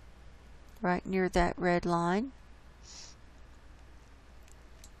 right near that red line.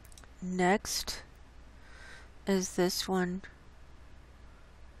 Next is this one,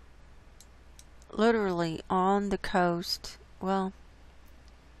 literally on the coast. Well,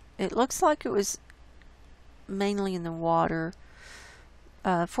 it looks like it was mainly in the water.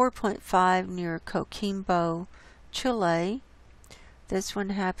 4.5 near Coquimbo, Chile. This one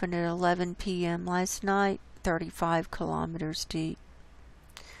happened at 11 p.m. last night, 35 kilometers deep.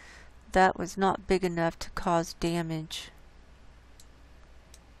 That was not big enough to cause damage.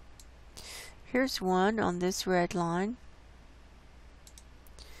 Here's one on this red line.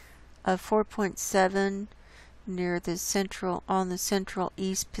 A 4.7 near the central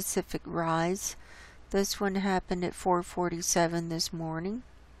East Pacific Rise. This one happened at 4:47 this morning.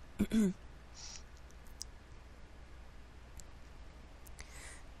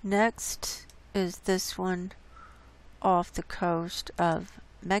 Next is this one off the coast of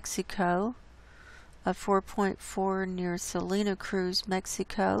Mexico, a 4.4 near Salina Cruz,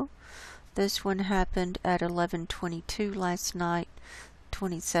 Mexico. This one happened at 11:22 last night,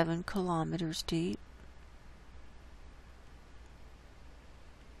 27 kilometers deep.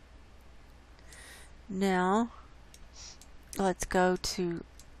 Now, let's go to,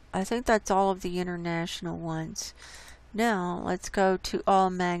 I think that's all of the international ones. Now, let's go to all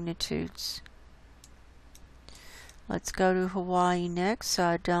magnitudes. Let's go to Hawaii next so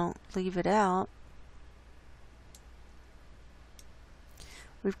I don't leave it out.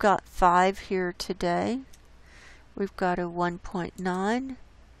 We've got 5 here today. We've got a 1.9,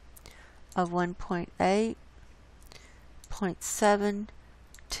 a 1.8, 0.7,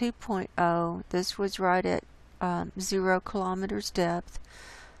 2.0. This was right at 0 kilometers depth,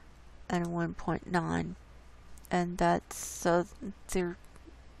 and a 1.9. And that's, so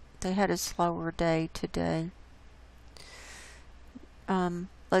they had a slower day today.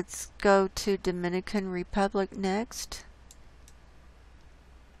 Let's go to Dominican Republic next.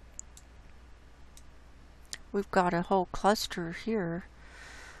 We've got a whole cluster here.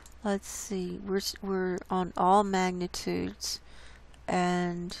 let's see, we're on all magnitudes,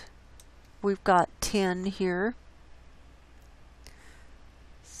 and we've got 10 here.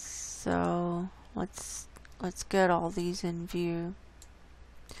 So let's get all these in view.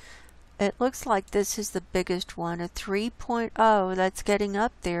 It looks like this is the biggest one, a 3.0. That's getting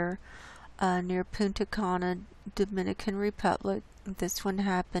up there near Punta Cana, Dominican Republic. This one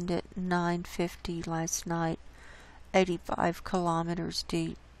happened at 9:50 last night, 85 kilometers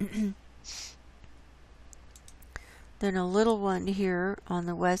deep. Then a little one here on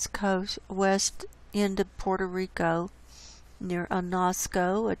the west coast, west end of Puerto Rico, near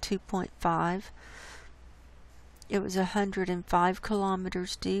Anosco, a 2.5. It was 105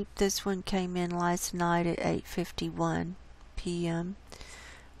 kilometers deep. This one came in last night at 8:51 p.m.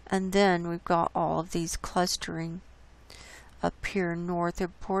 And then we've got all of these clustering up here north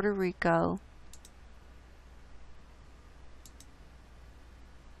of Puerto Rico.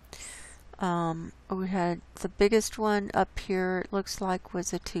 We had the biggest one up here, it looks like,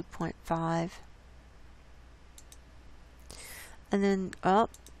 was a 2.5. And then, oh,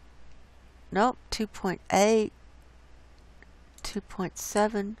 nope, 2.8,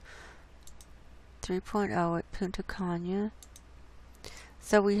 2.7, 3.0 at Punta Cana.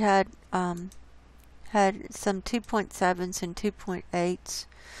 So we had some 2.7s and 2.8s.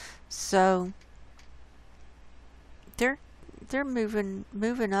 So they're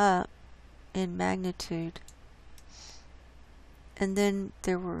moving up in magnitude. And then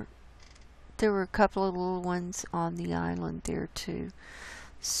there were a couple of little ones on the island there too.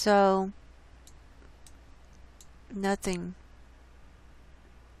 So nothing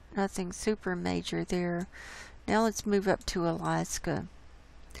super major there. Now let's move up to Alaska.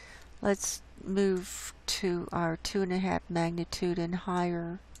 Let's move to our 2.5 magnitude and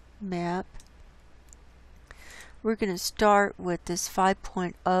higher map. We're going to start with this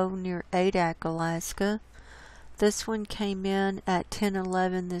 5.0 near Adak, Alaska. This one came in at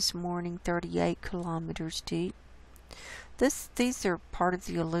 10:11 this morning, 38 kilometers deep. These are part of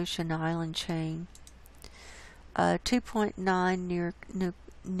the Aleutian Island chain. 2.9 near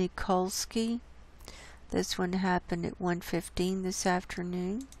Nikolsky. This one happened at 1:15 this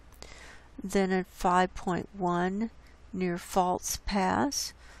afternoon. Then a 5.1 near False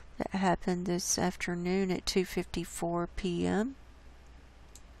Pass. That happened this afternoon at 2:54 p.m.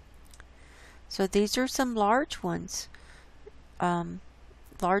 So these are some large ones,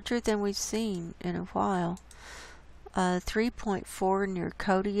 larger than we've seen in a while. 3.4 near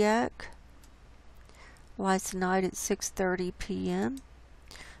Kodiak last night at 6:30 p.m.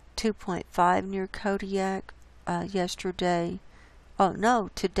 2.5 near Kodiak yesterday. Oh no,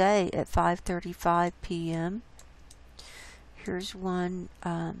 today at 5:35 p.m. Here's one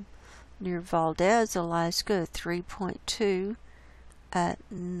near Valdez, Alaska, 3.2 at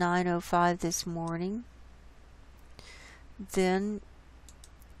 9:05 this morning. Then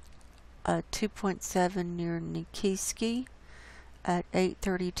 2.7 near Nikiski at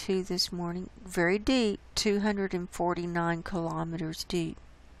 8:32 this morning. Very deep, 249 kilometers deep.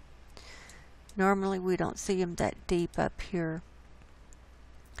 Normally we don't see them that deep up here.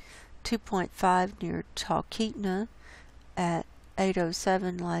 2.5 near Talkeetna at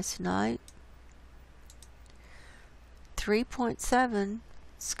 8:07 last night. 3.7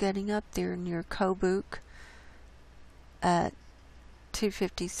 is getting up there near Kobuk at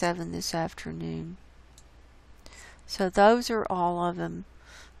 2:57 this afternoon. So those are all of them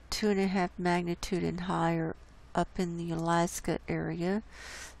 2.5 magnitude and higher up in the Alaska area.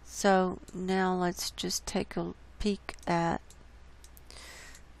 So now let's just take a peek at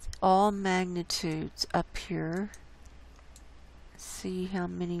all magnitudes up here. See how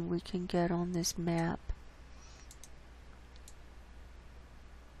many we can get on this map.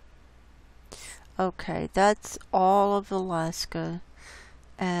 Okay, that's all of Alaska,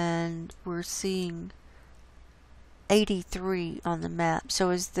 and we're seeing 83 on the map.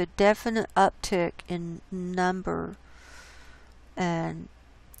 So it's the definite uptick in number, and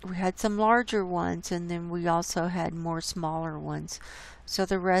we had some larger ones, and then we also had more smaller ones. So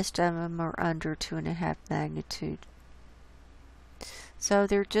the rest of them are under 2.5 magnitude. So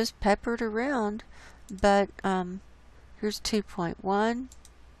they're just peppered around, but here's 2.1,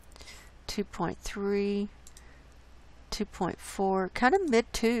 2.3, 2.4, kind of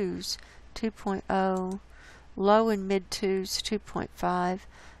mid twos, 2.0, low and mid twos, 2.5.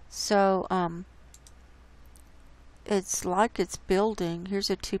 So it's like it's building.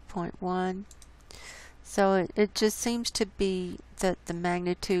 Here's a 2.1. So it just seems to be that the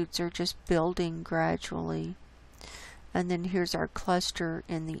magnitudes are just building gradually. And then here's our cluster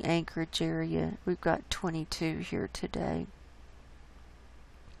in the Anchorage area. We've got 22 here today.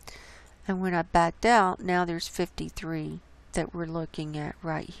 And when I backed out, now there's 53 that we're looking at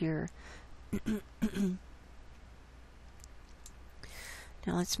right here.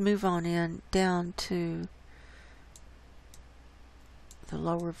 Now let's move on in down to the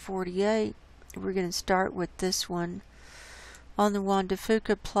lower 48. We're going to start with this one on the Juan de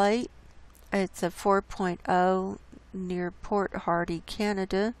Fuca plate. It's a 4.0 near Port Hardy,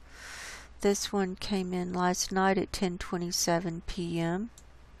 Canada. This one came in last night at 10:27 p.m.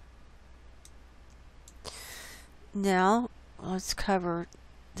 Now let's cover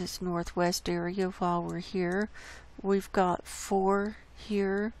this northwest area while we're here. We've got 4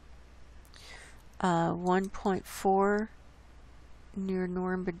 here, 1.4 near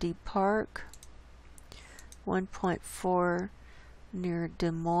Normandy Park, 1.4 near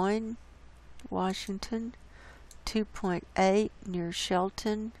Des Moines, Washington, 2.8 near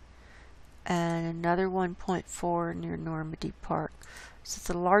Shelton, and another 1.4 near Normandy Park.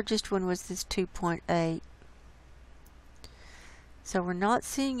 So the largest one was this 2.8. So we're not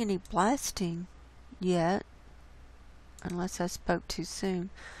seeing any blasting yet, unless I spoke too soon.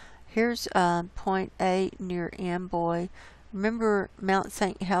 Here's 0.8 near Amboy. Remember, Mount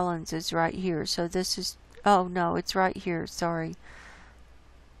St. Helens is right here. So this is, oh no, it's right here, sorry.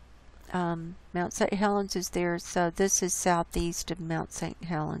 Mount St. Helens is there, so this is southeast of Mount St.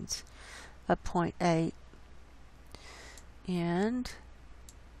 Helens, a 0.8. And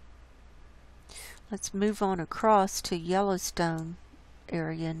let's move on across to Yellowstone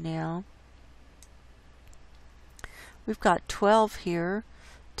area now. We've got 12 here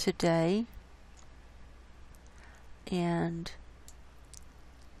today, and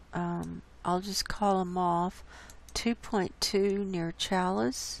I'll just call them off. 2.2 near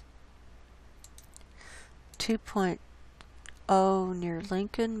Chalice, 2.0 near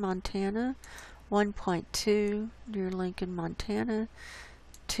Lincoln, Montana, 1.2 near Lincoln, Montana,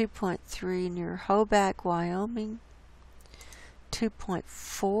 2.3 near Hoback, Wyoming,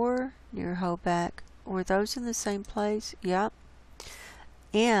 2.4 near Hoback. Were those in the same place? Yep.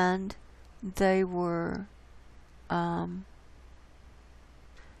 And they were 8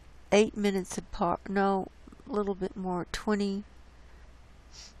 minutes apart. No, a little bit more. 20.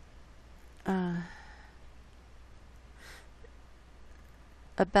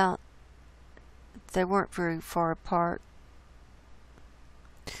 About. They weren't very far apart.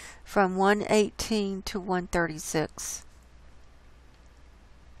 From 118 to 136.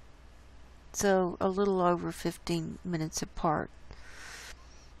 So a little over 15 minutes apart.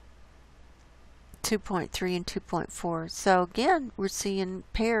 2.3 and 2.4. So again, we're seeing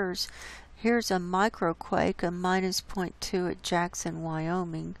pairs. Here's a microquake, a minus 0.2 at Jackson,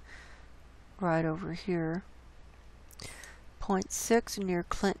 Wyoming, right over here. 0.6 near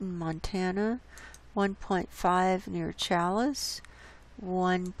Clinton, Montana. 1.5 near Chalice.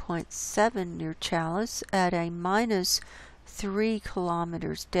 1.7 near Chalice at a minus 3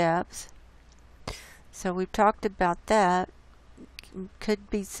 kilometers depth. So we've talked about that. Could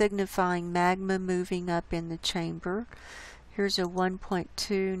be signifying magma moving up in the chamber. Here's a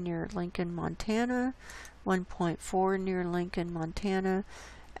 1.2 near Lincoln, Montana, 1.4 near Lincoln, Montana,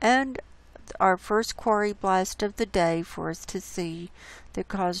 and our first quarry blast of the day for us to see that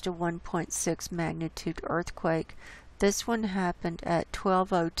caused a 1.6 magnitude earthquake. This one happened at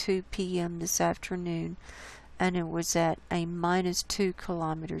 12:02 p.m. this afternoon, and it was at a minus 2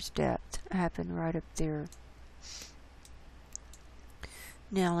 kilometers depth. It happened right up there.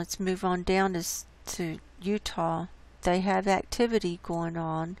 Now let's move on down to Utah. They have activity going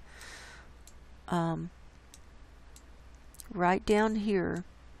on right down here.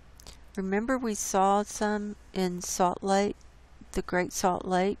 Remember we saw some in Salt Lake, the Great Salt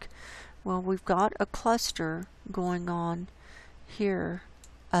Lake? Well, we've got a cluster going on here.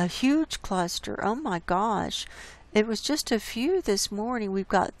 A huge cluster. Oh my gosh. It was just a few this morning. We've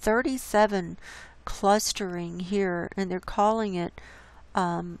got 37 clustering here, and they're calling it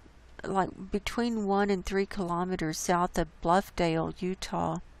like between 1 and 3 kilometers south of Bluffdale,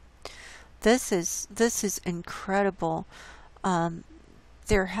 Utah. This is incredible.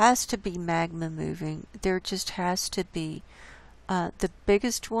 There has to be magma moving. There just has to be. The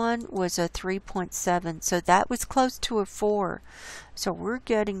biggest one was a 3.7, so that was close to a 4. So we're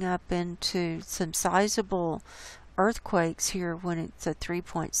getting up into some sizable earthquakes here when it's a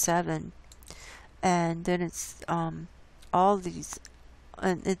 3.7. And then it's all these,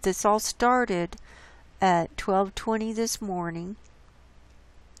 and this all started at 12:20 this morning.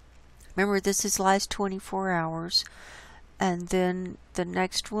 Remember, this is last 24 hours. And then the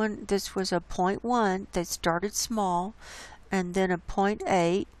next one, this was a 0.1 that started small, and then a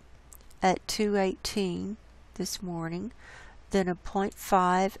 0.8 at 2:18 this morning, then a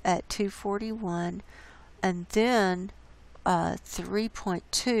 0.5 at 2:41, and then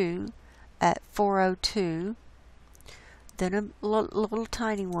 3.2 at 4:02, then a little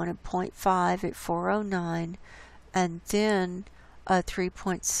tiny one, a 0.5 at 4:09, and then a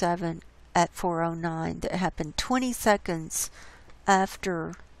 3.7 at 4:09 that happened 20 seconds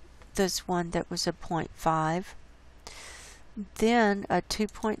after this one that was a 0.5. Then a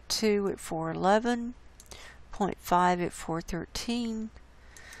 2.2 at 4:11, 0.5 at 4:13,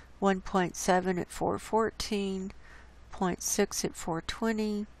 1.7 at 4:14, 0.6 at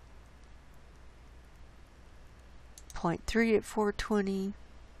 4:20, 0.3 at 4:20,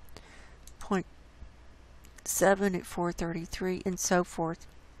 0.7 at 4:33, and so forth.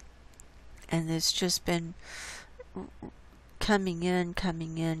 And it's just been coming in,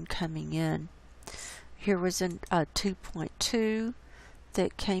 coming in, coming in. Here was a 2.2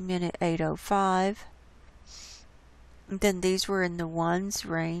 that came in at 8:05. Then these were in the ones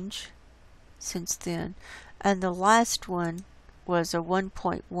range since then. And the last one was a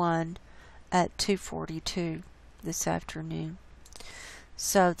 1.1 at 2:42 this afternoon.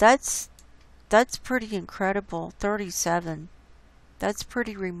 So that's pretty incredible. 37. That's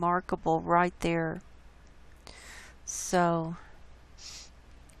pretty remarkable right there. So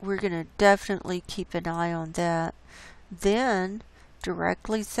we're going to definitely keep an eye on that. Then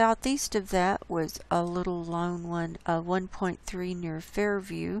directly southeast of that was a little lone one, a 1.3 near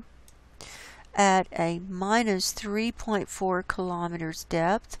Fairview at a minus 3.4 kilometers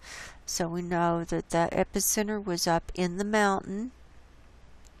depth. So we know that that epicenter was up in the mountain.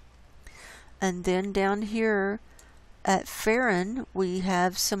 And then down here at Farron, we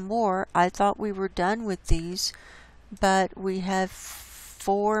have some more. I thought we were done with these, but we have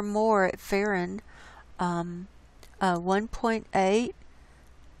 4 more at Farron. 1.8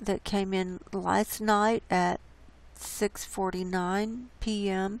 that came in last night at 6:49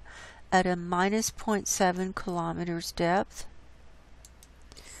 p.m. at a minus 0.7 kilometers depth,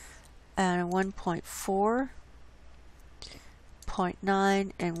 and a 1.4,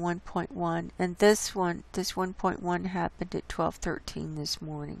 0.9, and 1.1. And this 1.1 happened at 12:13 this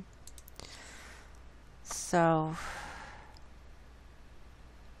morning. So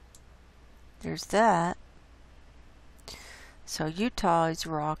there's that. So Utah is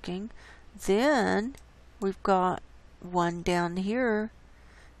rocking. Then we've got one down here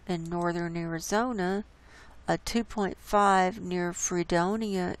in northern Arizona, a 2.5 near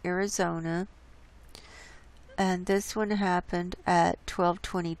Fredonia, Arizona. And this one happened at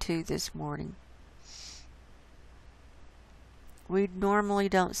 12:22 this morning. We normally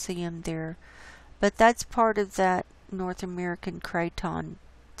don't see them there, but that's part of that North American craton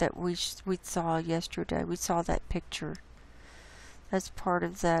that we saw yesterday. We saw that picture. That's part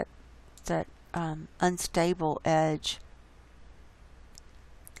of that unstable edge.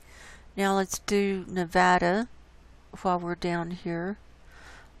 Now let's do Nevada while we're down here.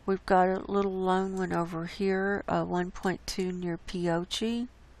 We've got a little lone one over here, 1.2 near Pioche.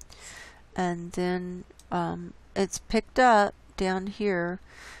 And then it's picked up down here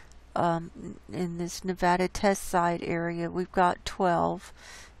in this Nevada test site area. We've got 12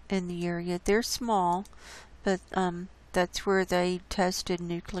 in the area. They're small, but that's where they tested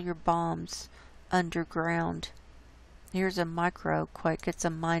nuclear bombs underground. Here's a microquake. It's a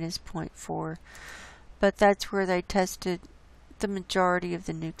minus 0.4. But that's where they tested the majority of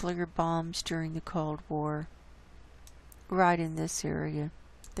the nuclear bombs during the Cold War. Right in this area.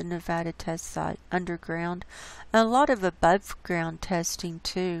 The Nevada test site. Underground. And a lot of above ground testing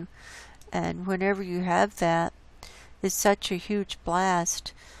too. And whenever you have that, it's such a huge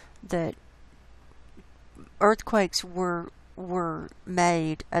blast that earthquakes were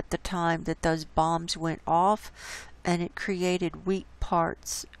made at the time that those bombs went off, and it created weak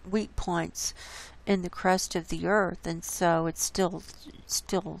points in the crust of the earth, and so it's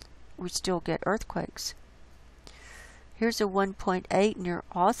we still get earthquakes. Here's a 1.8 near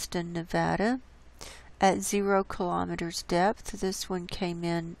Austin, Nevada at 0 kilometers depth. This one came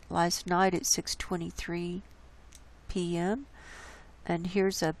in last night at 6:23 p.m. And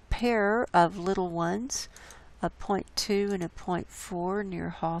here's a pair of little ones, a 0.2 and a 0.4 near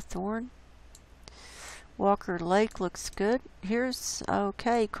Hawthorne. Walker Lake looks good. Here's,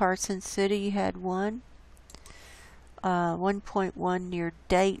 okay, Carson City had one. 1.1 near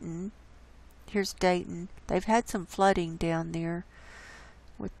Dayton. Here's Dayton. They've had some flooding down there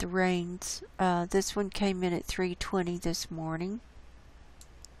with the rains. This one came in at 3:20 this morning.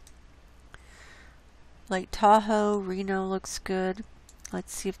 Lake Tahoe, Reno looks good.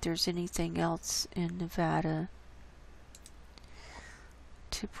 Let's see if there's anything else in Nevada.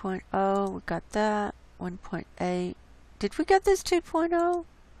 2.0, we got that. 1.8, Did we get this 2.0?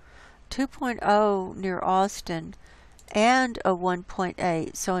 2.0 near Austin, and a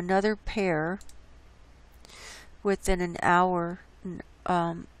 1.8. So another pair within an hour,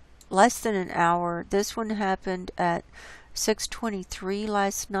 less than an hour. This one happened at 6:23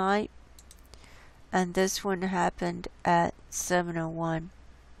 last night, and this one happened at 7:01.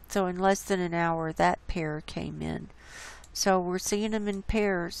 So in less than an hour, that pair came in. So we're seeing them in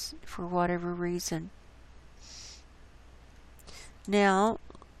pairs for whatever reason. Now,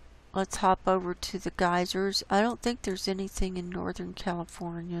 let's hop over to the geysers. I don't think there's anything in Northern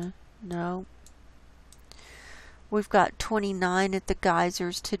California. No. We've got 29 at the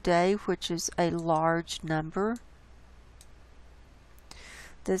geysers today, which is a large number.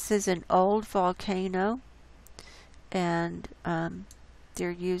 This is an old volcano, and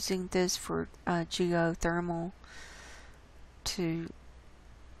they're using this for geothermal to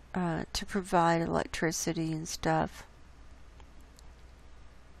provide electricity and stuff.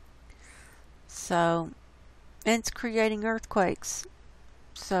 So, and it's creating earthquakes.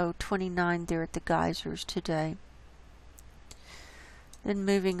 So 29 there at the geysers today. Then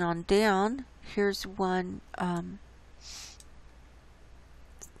moving on down, here's one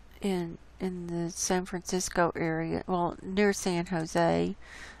in the San Francisco area, well, near San Jose,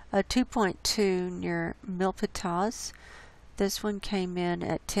 a 2.2 near Milpitas. This one came in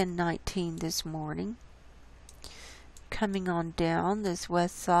at 10:19 this morning. Coming on down this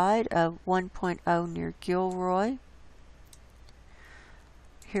west side, a 1.0 near Gilroy.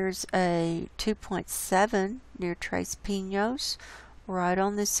 Here's a 2.7 near Tres Pinos, right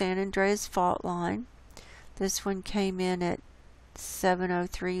on the San Andreas fault line. This one came in at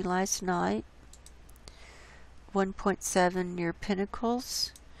 7:03 last night. 1.7 near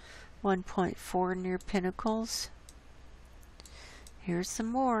Pinnacles. 1.4 near Pinnacles. Here's some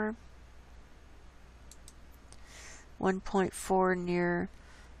more. 1.4 near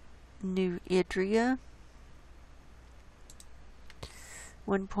New Idria.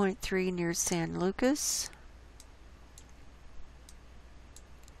 1.3 near San Lucas.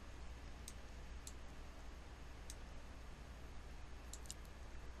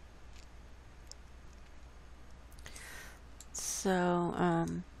 So,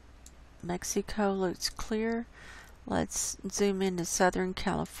 Mexico looks clear. Let's zoom into Southern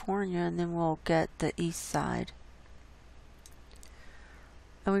California, and then we'll get the east side.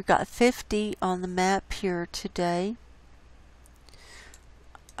 And we've got 50 on the map here today.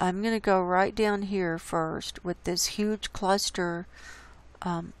 I'm going to go right down here first with this huge cluster.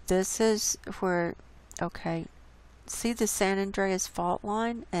 This is where, okay, see the San Andreas fault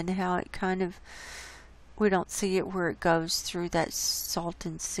line and how it kind of, we don't see it where it goes through that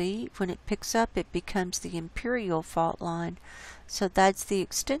Salton Sea. When it picks up, it becomes the Imperial fault line. So that's the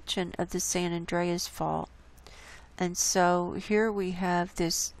extension of the San Andreas fault. And so here we have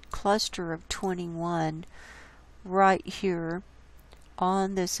this cluster of 21 right here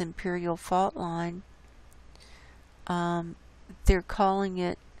on this Imperial fault line. They're calling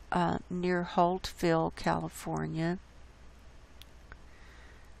it near Holtville, California.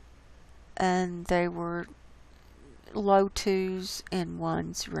 And they were low 2s and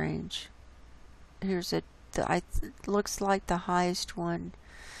 1s range. Here's looks like the highest one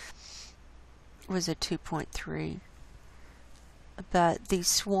was a 2.3. But these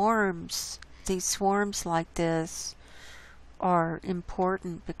swarms like this are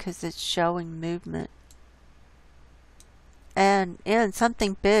important because it's showing movement. And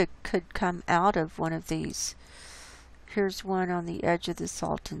something big could come out of one of these. Here's one on the edge of the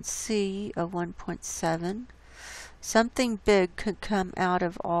Salton Sea, a 1.7. Something big could come out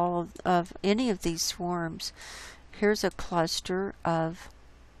of all of any of these swarms. Here's a cluster of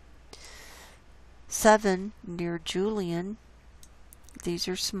 7 near Julian. These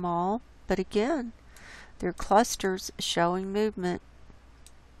are small, but again, they're clusters showing movement.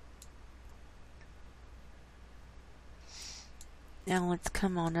 Now let's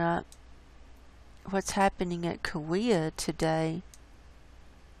come on up. What's happening at Kauai today?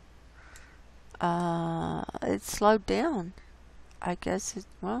 It slowed down. I guess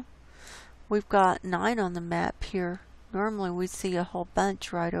well, we've got 9 on the map here. Normally we see a whole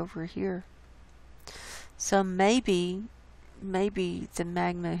bunch right over here. So maybe the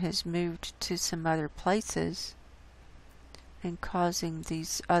magma has moved to some other places and causing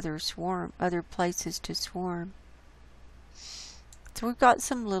these other places to swarm. So we've got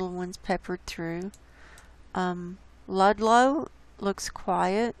some little ones peppered through. Ludlow looks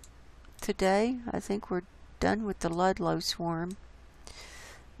quiet today. I think we're done with the Ludlow swarm.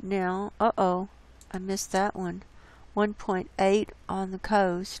 Now, I missed that one. 1.8 on the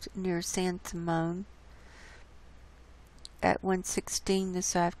coast near San Simon. at 1:16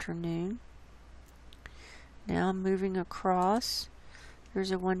 this afternoon. Now moving across,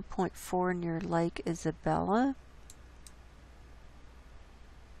 there's a 1.4 near Lake Isabella.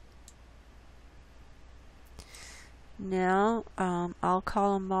 Now I'll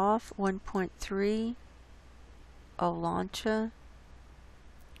call them off. 1.3 Olancha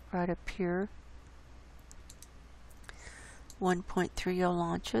right up here. 1.3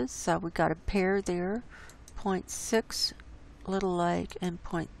 Olanchas, so we got a pair there. 0.6 Little Lake and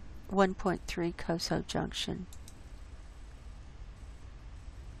 1.3 Coso Junction.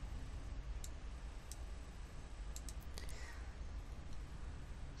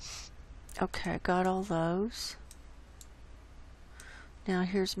 Okay, got all those. Now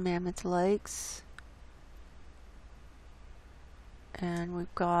here's Mammoth Lakes. And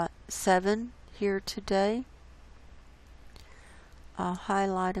we've got 7 here today. I'll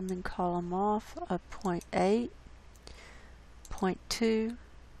highlight them and call them off. A 0.8, 0.2,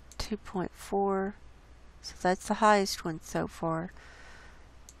 2.4. So that's the highest one so far.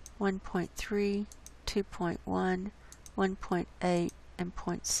 1.3, 2.1, 1.8, and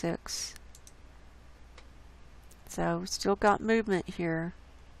 0.6. So still got movement here.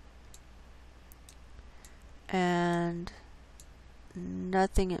 And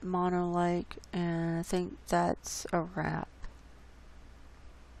nothing at Mono Lake, and I think that's a wrap.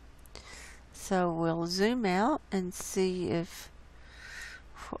 So we'll zoom out and see if,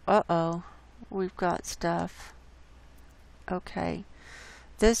 we've got stuff. Okay,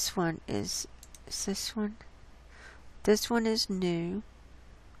 this one is this one? This one is new.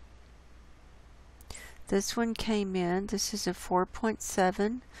 This one came in, this is a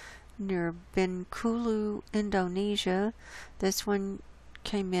 4.7 near Bengkulu, Indonesia. This one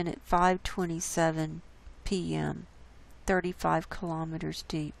came in at 5:27 p.m., 35 kilometers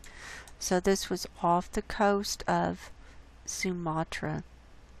deep. So this was off the coast of Sumatra,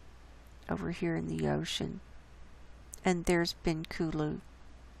 over here in the ocean. And there's Bengkulu.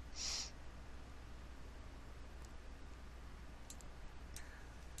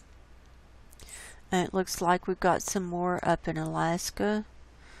 And it looks like we've got some more up in Alaska.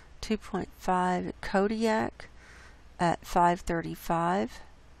 2.5 at Kodiak at 5:35.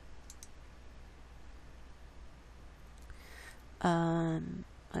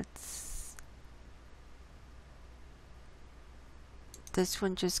 This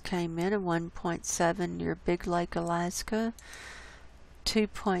one just came in at 1.7 near Big Lake, Alaska.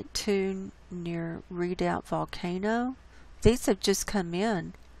 2.2 near Redoubt Volcano. These have just come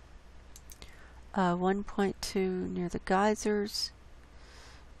in. 1.2 near the geysers.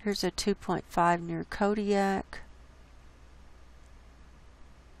 Here's a 2.5 near Kodiak.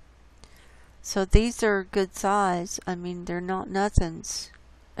 So these are good size. I mean, they're not nothings.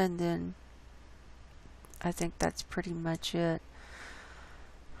 And then I think that's pretty much it.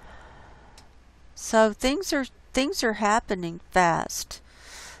 So things are happening fast.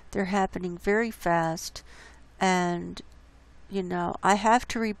 They're happening very fast, and you know, I have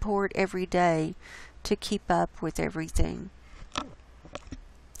to report every day to keep up with everything.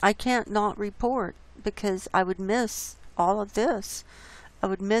 I can't not report because I would miss all of this. I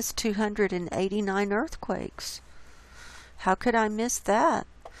would miss 289 earthquakes. How could I miss that?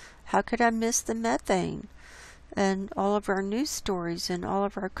 How could I miss the methane? And all of our news stories and all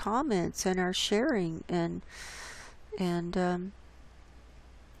of our comments and our sharing and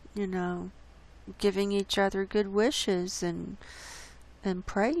you know, giving each other good wishes and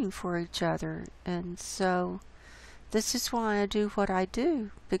praying for each other. And so this is why I do what I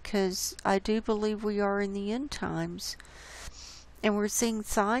do, because I do believe we are in the end times, and we're seeing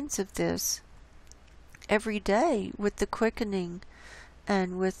signs of this every day with the quickening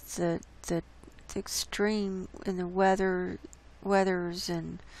and with the extreme in the weathers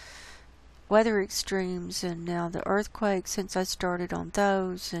and weather extremes, and now the earthquakes since I started on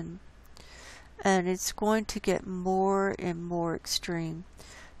those, and it's going to get more and more extreme.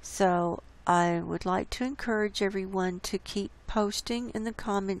 So I would like to encourage everyone to keep posting in the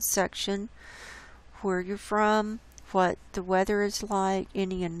comments section where you're from, what the weather is like,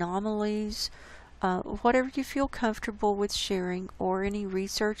 any anomalies, whatever you feel comfortable with sharing, or any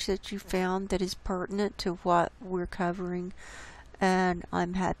research that you found that is pertinent to what we're covering, and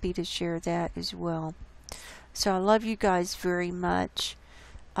I'm happy to share that as well. So I love you guys very much.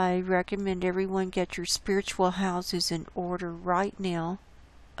 I recommend everyone get your spiritual houses in order right now.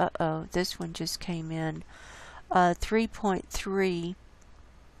 This one just came in. 3.3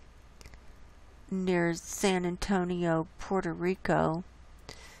 near San Antonio, Puerto Rico,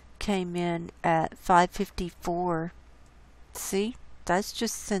 came in at 5:54. See, that's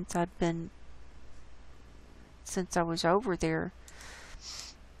just since I've been since I was over there.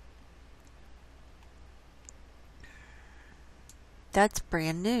 That's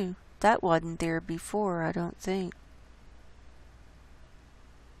brand new. That wasn't there before, I don't think.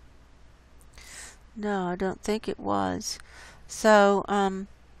 No, I don't think it was. So,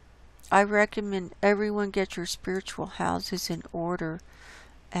 I recommend everyone get your spiritual houses in order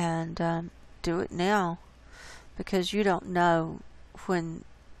and do it now, because you don't know when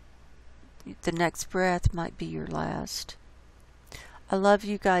the next breath might be your last. I love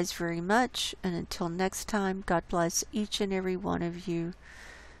you guys very much, and until next time, God bless each and every one of you.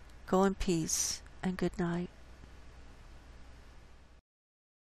 Go in peace, and good night.